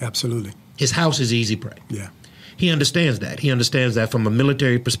prey. Absolutely. His house is easy prey. Yeah. He understands that. He understands that from a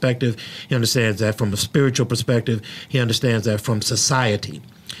military perspective. He understands that from a spiritual perspective. He understands that from society.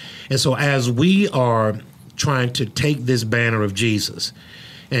 And so as we are trying to take this banner of Jesus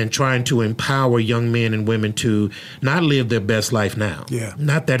and trying to empower young men and women to not live their best life now. Yeah.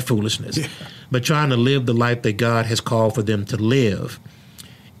 Not that foolishness, but trying to live the life that God has called for them to live.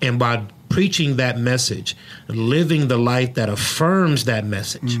 And by preaching that message, living the life that affirms that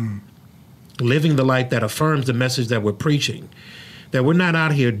message, living the life that affirms the message that we're preaching, that we're not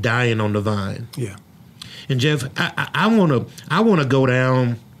out here dying on the vine. Yeah. And Jeff, I want to go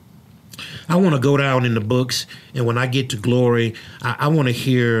down. I want to go down in the books, and when I get to glory, I want to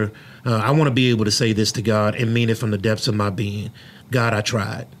hear. I want to be able to say this to God and mean it from the depths of my being. God, I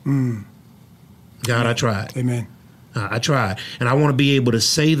tried. God, I tried. Amen. I tried, and I want to be able to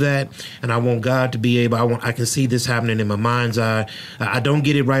say that, and I want God to be able. I can see this happening in my mind's eye. I don't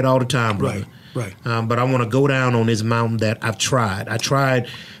get it right all the time, brother. Right. But I want to go down on this mountain that I've tried. I tried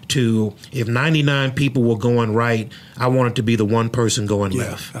to. If 99 people were going right, I wanted to be the one person going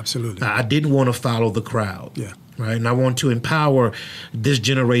left. Absolutely. I didn't want to follow the crowd. Yeah. Right, and I want to empower this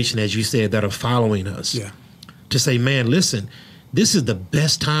generation, as you said, that are following us. Yeah. To say, man, listen. This is the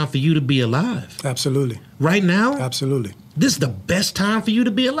best time for you to be alive. Absolutely. Right now? Absolutely. This is the best time for you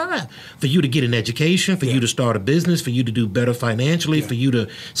to be alive. For you to get an education, for you to start a business, for you to do better financially, for you to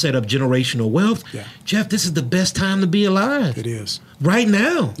set up generational wealth. Yeah. Jeff, this is the best time to be alive. It is. Right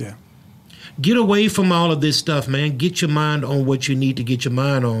now. Yeah. Get away from all of this stuff, man. Get your mind on what you need to get your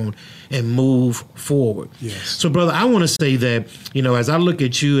mind on and move forward. Yes. So, brother, I want to say that, as I look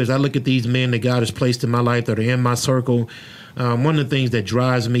at you, as I look at these men that God has placed in my life that are in my circle, one of the things that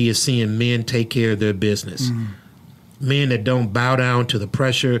drives me is seeing men take care of their business. Men that don't bow down to the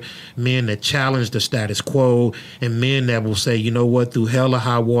pressure, men that challenge the status quo, and men that will say, you know what, through hell or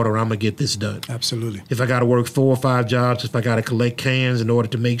high water, I'm going to get this done. Absolutely. If I got to work 4 or 5 jobs, if I got to collect cans in order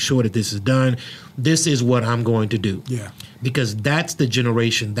to make sure that this is done, this is what I'm going to do. Yeah. Because that's the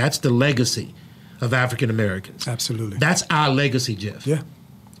generation, that's the legacy of African Americans. Absolutely. That's our legacy, Jeff. Yeah.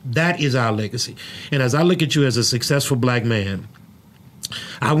 That is our legacy. And as I look at you as a successful black man,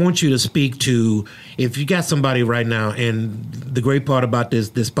 I want you to speak to, if you got somebody right now, and the great part about this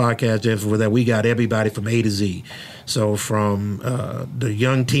podcast, Jeff, was that we got everybody from A to Z. So from the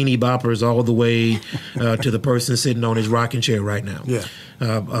young teeny boppers all the way to the person sitting on his rocking chair right now. Yeah.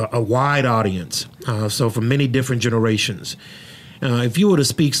 A wide audience. So from many different generations. If you were to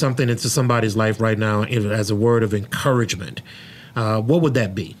speak something into somebody's life right now as a word of encouragement, what would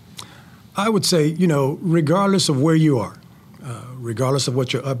that be? I would say, regardless of where you are, regardless of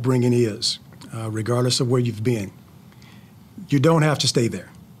what your upbringing is, regardless of where you've been, you don't have to stay there.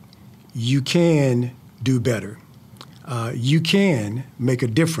 You can do better. You can make a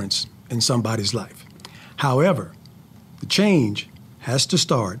difference in somebody's life. However, the change has to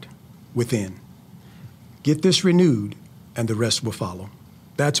start within. Get this renewed, and the rest will follow.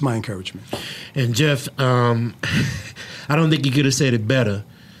 That's my encouragement. And Jeff, I don't think you could have said it better.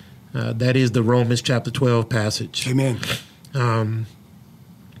 That is the Romans chapter 12 passage. Amen. Kind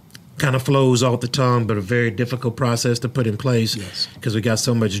of flows off the tongue, but a very difficult process to put in place. Yes. Because we got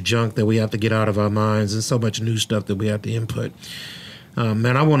so much junk that we have to get out of our minds and so much new stuff that we have to input.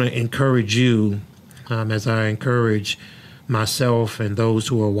 Man, I want to encourage you, as I encourage myself and those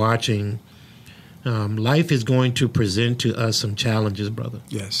who are watching. Life is going to present to us some challenges, brother.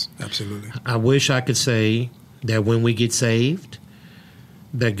 Yes, absolutely. I wish I could say that when we get saved,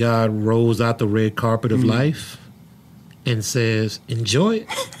 that God rolls out the red carpet of life and says, enjoy it.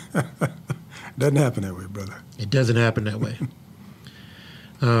 Doesn't happen that way, brother. It doesn't happen that way.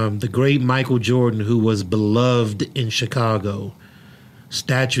 The great Michael Jordan, who was beloved in Chicago,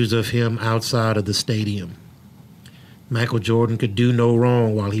 statues of him outside of the stadium. Michael Jordan could do no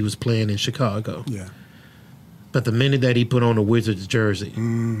wrong while he was playing in Chicago. Yeah. But the minute that he put on a Wizards jersey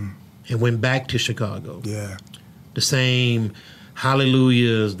and went back to Chicago, the same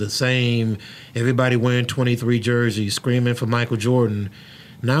hallelujahs, the same everybody wearing 23 jerseys, screaming for Michael Jordan,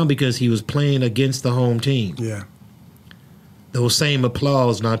 now because he was playing against the home team. Yeah. Those same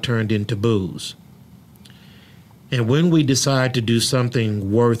applause now turned into boos. And when we decide to do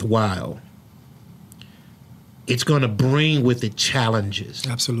something worthwhile, it's going to bring with it challenges.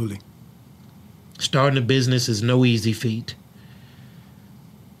 Absolutely. Starting a business is no easy feat.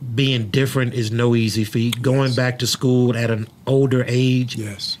 Being different is no easy feat. Going back to school at an older age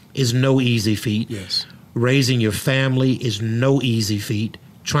is no easy feat. Yes. Raising your family is no easy feat.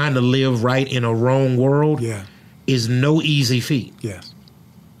 Trying to live right in a wrong world is no easy feat. Yes.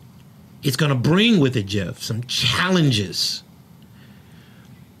 It's going to bring with it, Jeff, some challenges.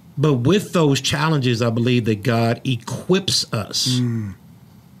 But with those challenges, I believe that God equips us.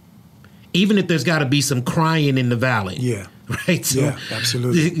 Even if there's got to be some crying in the valley. Yeah. right? So, yeah,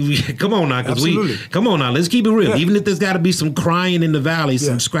 absolutely. Come on now, Absolutely. come on now, let's keep it real. Yeah. Even if there's got to be some crying in the valley, Yeah.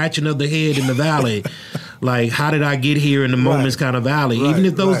 some scratching of the head in the valley, like how did I get here in the moments kind of valley? Right. Even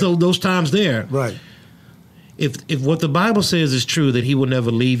if those times there, Right. If what the Bible says is true, that He will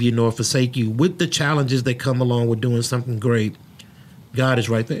never leave you nor forsake you, with the challenges that come along with doing something great, God is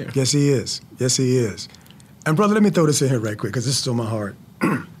right there. Yes, He is. Yes, He is. And brother, let me throw this in here right quick because this is on my heart.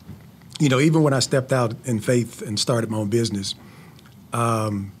 You know, even when I stepped out in faith and started my own business,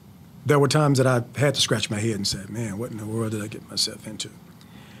 there were times that I had to scratch my head and say, man, what in the world did I get myself into?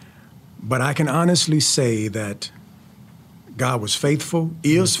 But I can honestly say that God was faithful,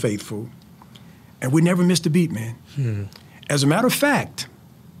 is faithful, and we never missed a beat, man. As a matter of fact,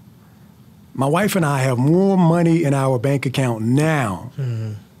 my wife and I have more money in our bank account now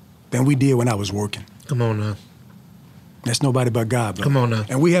than we did when I was working. Come on now. That's nobody but God, bro. Come on now.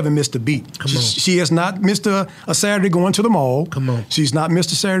 And we haven't missed a beat. She has not missed a Saturday going to the mall. Come on. She's not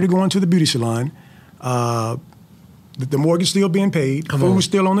missed a Saturday going to the beauty salon. The mortgage still being paid. Food's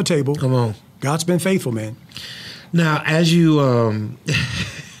still on the table. Come on. God's been faithful, man. Now, as you,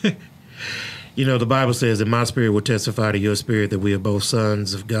 you know, the Bible says that my spirit will testify to your spirit that we are both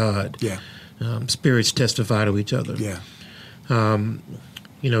sons of God. Yeah. Spirits testify to each other. Yeah.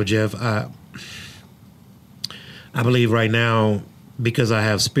 You know, Jeff, I believe right now, because I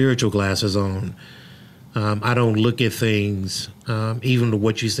have spiritual glasses on, I don't look at things, even to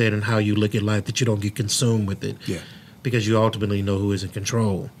what you said and how you look at life, that you don't get consumed with it. Yeah. Because you ultimately know who is in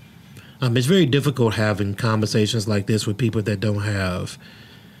control. It's very difficult having conversations like this with people that don't have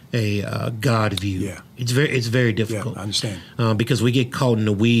a God view. Yeah. It's very difficult. Yeah, I understand. Because we get caught in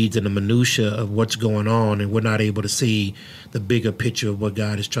the weeds and the minutia of what's going on, and we're not able to see the bigger picture of what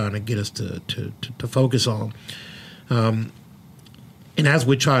God is trying to get us to focus on. And as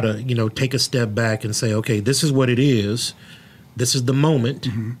we try to, you know, take a step back and say, okay, this is what it is. This is the moment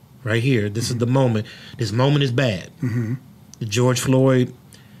right here. This is the moment. This moment is bad. The George Floyd,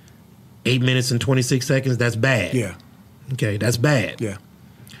 8 minutes and 26 seconds, that's bad. Yeah. Okay, that's bad. Yeah.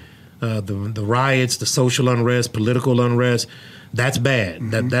 The riots, the social unrest, political unrest, that's bad.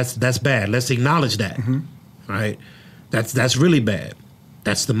 That's bad. Let's acknowledge that. Right? That's really bad.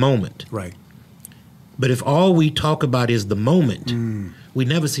 That's the moment. Right. But if all we talk about is the moment, we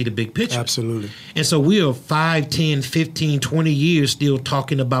never see the big picture. Absolutely. And so we are 5, 10, 15, 20 years still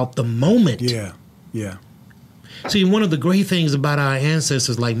talking about the moment. Yeah. Yeah. See, one of the great things about our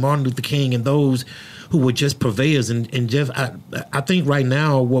ancestors like Martin Luther King and those who were just purveyors, and Jeff, I think right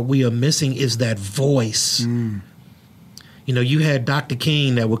now what we are missing is that voice. You know, you had Dr.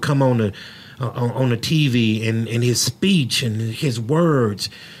 King that would come on the TV, and his speech and his words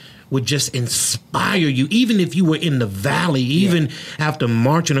would just inspire you, even if you were in the valley, even after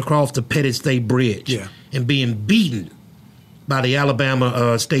marching across the Pettit State Bridge and being beaten by the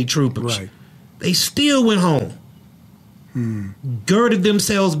Alabama state troopers. Right. They still went home, girded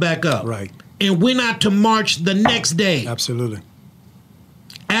themselves back up, and went out to march the next day. Absolutely.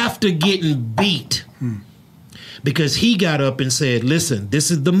 After getting beat. Because he got up and said, listen,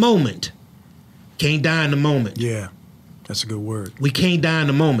 this is the moment. Can't die in the moment. Yeah. That's a good word. We can't die in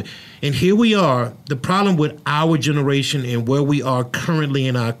the moment. And here we are. The problem with our generation and where we are currently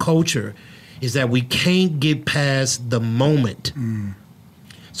in our culture is that we can't get past the moment.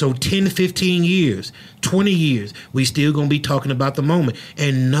 So 10, 15 years, 20 years, we still going to be talking about the moment.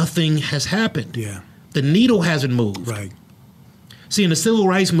 And nothing has happened. Yeah. The needle hasn't moved. Right. See, in the civil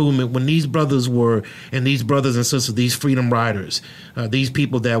rights movement, when these brothers and sisters, these freedom riders, these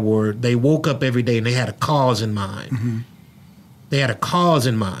people they woke up every day and they had a cause in mind. They had a cause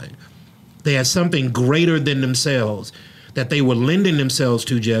in mind. They had something greater than themselves that they were lending themselves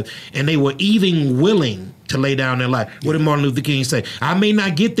to, Jeff, and they were even willing to lay down their life. What did Martin Luther King say? I may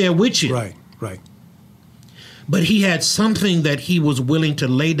not get there with you. Right, right. But he had something that he was willing to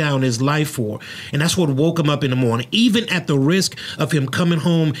lay down his life for. And that's what woke him up in the morning, even at the risk of him coming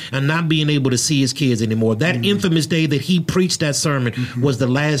home and not being able to see his kids anymore. That infamous day that he preached that sermon was the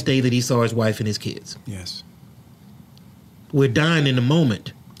last day that he saw his wife and his kids. Yes. We're dying in the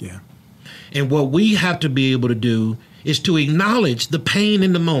moment. Yeah. And what we have to be able to do is to acknowledge the pain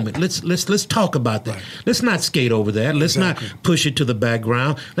in the moment. Let's talk about that. Right. Let's not skate over that. Let's not push it to the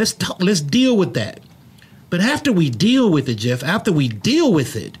background. Let's deal with that. But after we deal with it, Jeff,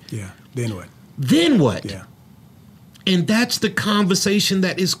 then what? Then what? Yeah. And that's the conversation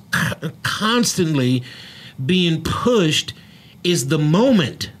that is constantly being pushed is the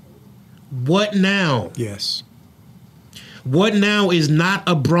moment. What now? Yes. What now is not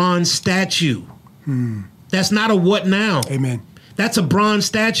a bronze statue. That's not a what now. Amen. That's a bronze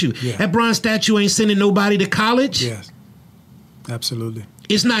statue. Yeah. That bronze statue ain't sending nobody to college. Yes. Absolutely.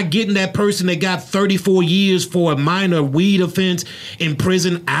 It's not getting that person that got 34 years for a minor weed offense in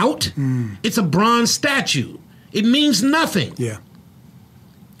prison out. It's a bronze statue. It means nothing. Yeah.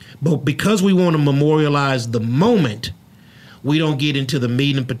 But because we want to memorialize the moment, we don't get into the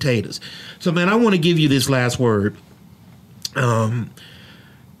meat and potatoes. So, man, I want to give you this last word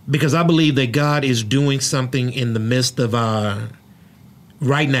because I believe that God is doing something in the midst of our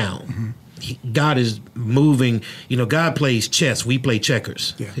right now. God is moving. You know, God plays chess. We play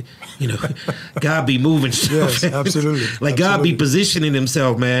checkers. Yeah. You know, God be moving stuff. Yes, absolutely. Like God be positioning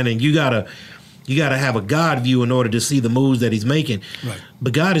himself, man, and you gotta have a God view in order to see the moves that he's making. Right.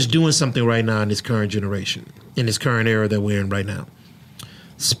 But God is doing something right now in this current generation, in this current era that we're in right now.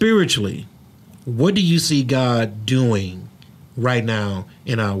 Spiritually, what do you see God doing right now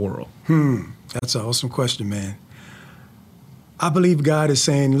in our world? That's an awesome question, man. I believe God is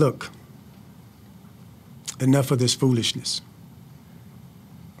saying, look, enough of this foolishness.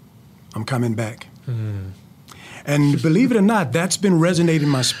 I'm coming back. And believe it or not, that's been resonating in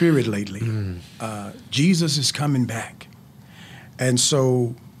my spirit lately. Jesus is coming back. And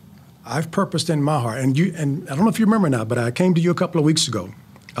so I've purposed in my heart, and I don't know if you remember now, but I came to you a couple of weeks ago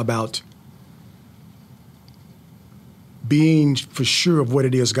about being for sure of what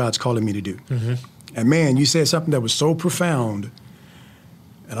it is God's calling me to do. And man, you said something that was so profound.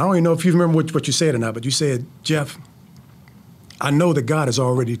 And I don't even know if you remember what you said or not, but you said, Jeff, I know that God has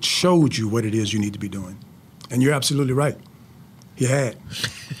already showed you what it is you need to be doing. And you're absolutely right. He had.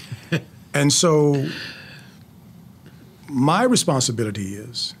 And so my responsibility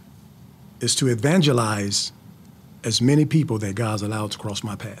is to evangelize as many people that God's allowed to cross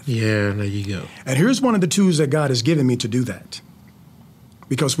my path. Yeah, there you go. And here's one of the tools that God has given me to do that.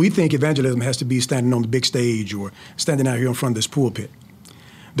 Because we think evangelism has to be standing on the big stage or standing out here in front of this pulpit.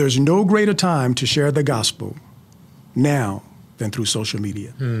 There's no greater time to share the gospel now than through social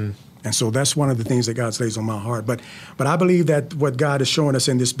media. And so that's one of the things that God lays on my heart. But I believe that what God is showing us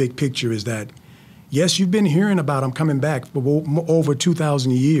in this big picture is that, yes, you've been hearing about I'm coming back for over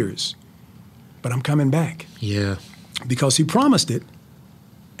 2,000 years, but I'm coming back. Yeah. Because he promised it,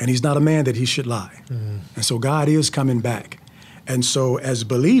 and he's not a man that he should lie. And so God is coming back. And so as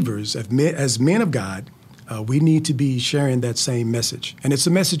believers, as men of God, we need to be sharing that same message. And it's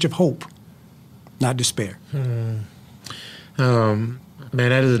a message of hope, not despair. Man,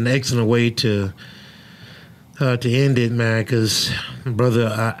 that is an excellent way to end it, man, because,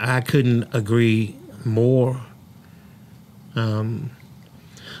 brother, I couldn't agree more.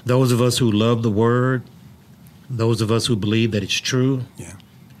 Those of us who love the word, those of us who believe that it's true,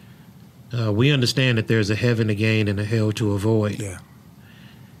 we understand that there's a heaven to gain and a hell to avoid. Yeah.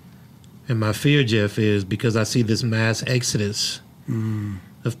 And my fear, Jeff, is because I see this mass exodus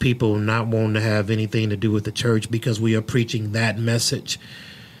of people not wanting to have anything to do with the church because we are preaching that message.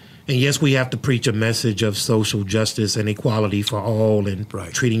 And yes, we have to preach a message of social justice and equality for all and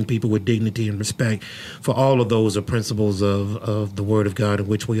treating people with dignity and respect. For all of those are principles of the Word of God in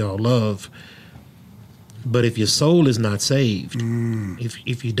which we all love. But if your soul is not saved,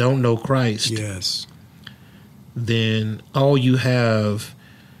 if you don't know Christ, then all you have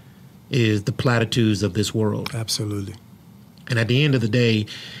is the platitudes of this world. Absolutely. And at the end of the day,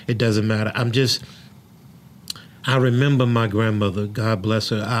 it doesn't matter. I remember my grandmother, God bless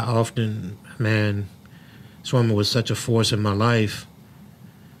her. I often, man, this woman was such a force in my life.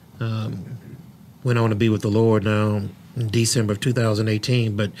 Went on to be with the Lord now in December of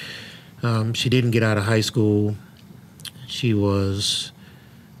 2018, but she didn't get out of high school. She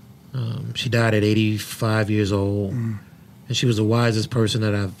died at 85 years old, and she was the wisest person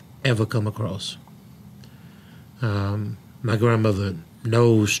that I've ever come across. My grandmother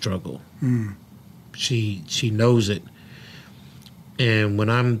knows struggle. She knows it. And when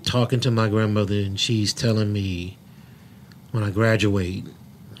I'm talking to my grandmother and she's telling me when I graduate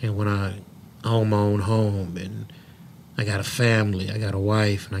and when I own my own home and I got a family, I got a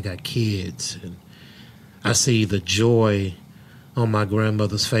wife and I got kids, and I see the joy on my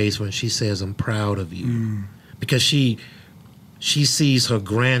grandmother's face when she says, I'm proud of you. Because she sees her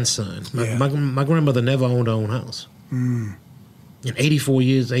grandson. My grandmother never owned her own house. In 85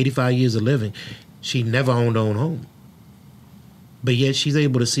 years of living, she never owned her own home. But yet she's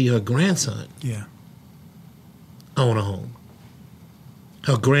able to see her grandson own a home.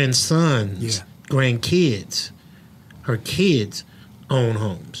 Her grandsons, grandkids, her kids own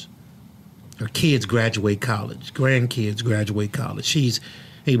homes. Her kids graduate college, grandkids graduate college. She's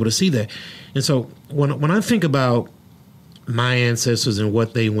able to see that. And so when I think about my ancestors and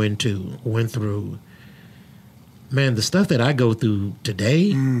what they went through, man, the stuff that I go through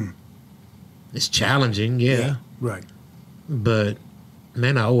today is challenging, Right. but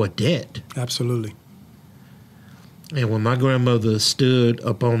man, I owe a debt. Absolutely. And when my grandmother stood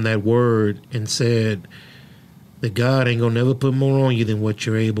upon that word and said that God ain't gonna never put more on you than what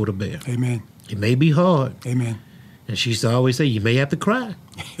you're able to bear. Amen. It may be hard. Amen. And she used to always say, you may have to cry.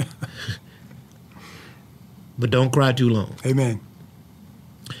 But don't cry too long. Amen.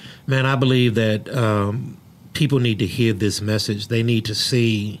 Man, I believe that people need to hear this message. They need to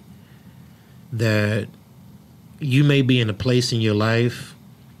see that you may be in a place in your life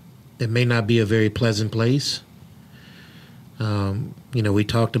that may not be a very pleasant place. We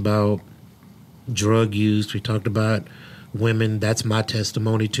talked about drug use. We talked about women. That's my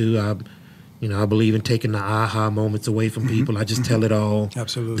testimony too. I believe in taking the aha moments away from people. I just tell it all.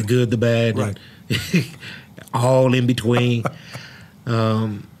 Absolutely. The good, the bad, right. and all in between.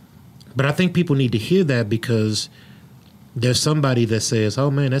 But I think people need to hear that because there's somebody that says, oh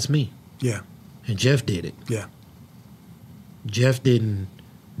man, that's me. Yeah. And Jeff did it. Yeah. Jeff didn't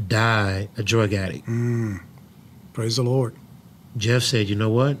die a drug addict. Praise the Lord. Jeff said, you know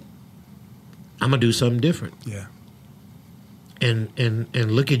what? I'm going to do something different. Yeah.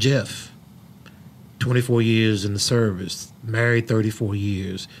 And look at Jeff. 24 years in the service, married 34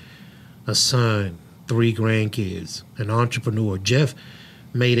 years, a son, 3 grandkids, an entrepreneur. Jeff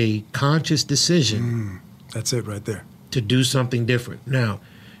made a conscious decision. That's it right there. To do something different. Now,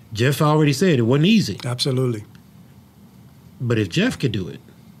 Jeff already said it wasn't easy. Absolutely. But if Jeff could do it,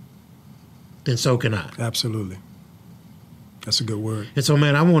 then so can I. Absolutely. That's a good word. And so,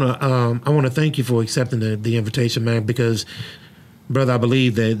 man, I want to thank you for accepting the invitation, man, because, brother, I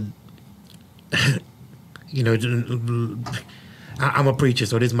believe that, I'm a preacher,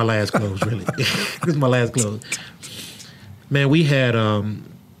 so this is my last close, really. This is my last close. Man, we had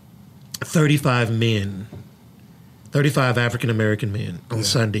 35 African-American men on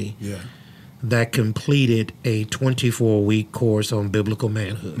Sunday that completed a 24-week course on biblical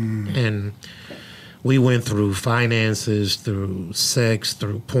manhood. And we went through finances, through sex,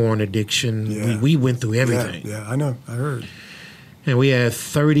 through porn addiction. Yeah. We went through everything. Yeah, I know. I heard. And we had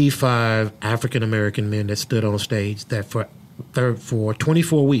 35 African-American men that stood on stage that for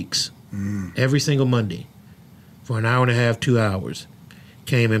 24 weeks, every single Monday, for an hour and a half, 2 hours,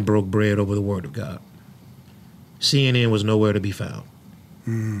 came and broke bread over the Word of God. CNN was nowhere to be found.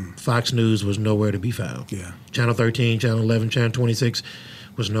 Fox News was nowhere to be found. Yeah. Channel 13, Channel 11, Channel 26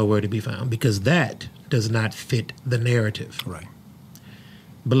 was nowhere to be found because that does not fit the narrative. Right.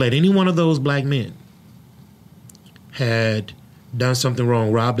 But let any one of those black men had done something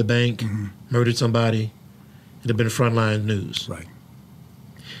wrong, robbed a bank, murdered somebody, it'd have been frontline news. Right.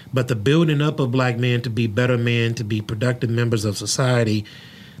 But the building up of black men to be better men, to be productive members of society,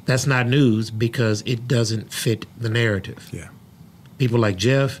 that's not news because it doesn't fit the narrative. Yeah. People like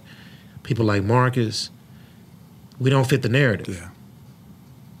Jeff, people like Marcus, we don't fit the narrative. Yeah.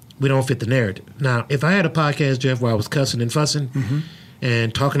 We don't fit the narrative. Now, if I had a podcast, Jeff, where I was cussing and fussing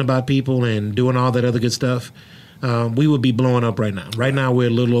and talking about people and doing all that other good stuff, we would be blowing up right now. Right now, we're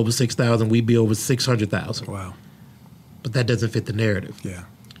a little over 6,000. We'd be over 600,000. Wow. But that doesn't fit the narrative. Yeah.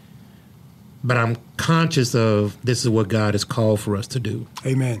 But I'm conscious of this is what God has called for us to do.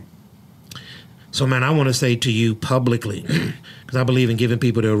 Amen. So, man, I want to say to you publicly, because I believe in giving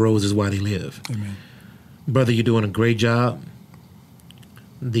people their roses while they live. Amen. Brother, you're doing a great job.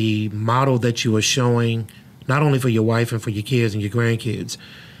 The model that you are showing, not only for your wife and for your kids and your grandkids,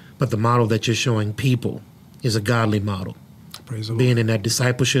 but the model that you're showing people is a godly model. Praise the Lord. Being in that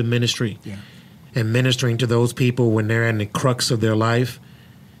discipleship ministry and ministering to those people when they're in the crux of their life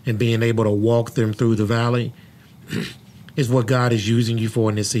and being able to walk them through the valley is what God is using you for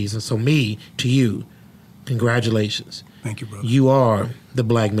in this season. So to you, congratulations. Thank you, brother. You are the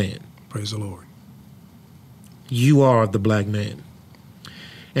black man. Praise the Lord. You are the black man.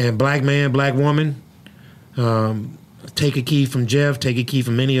 And black man, black woman, take a key from Jeff, take a key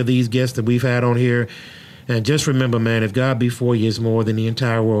from many of these guests that we've had on here. And just remember, man, if God be for you, it's more than the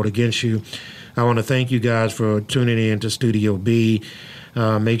entire world against you. I want to thank you guys for tuning in to Studio B.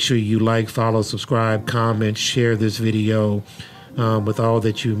 Make sure you like, follow, subscribe, comment, share this video with all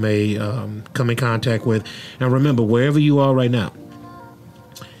that you may come in contact with. And remember, wherever you are right now,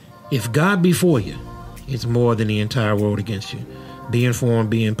 if God be for you, it's more than the entire world against you. Be informed,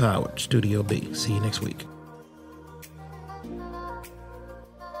 be empowered. Studio B. See you next week.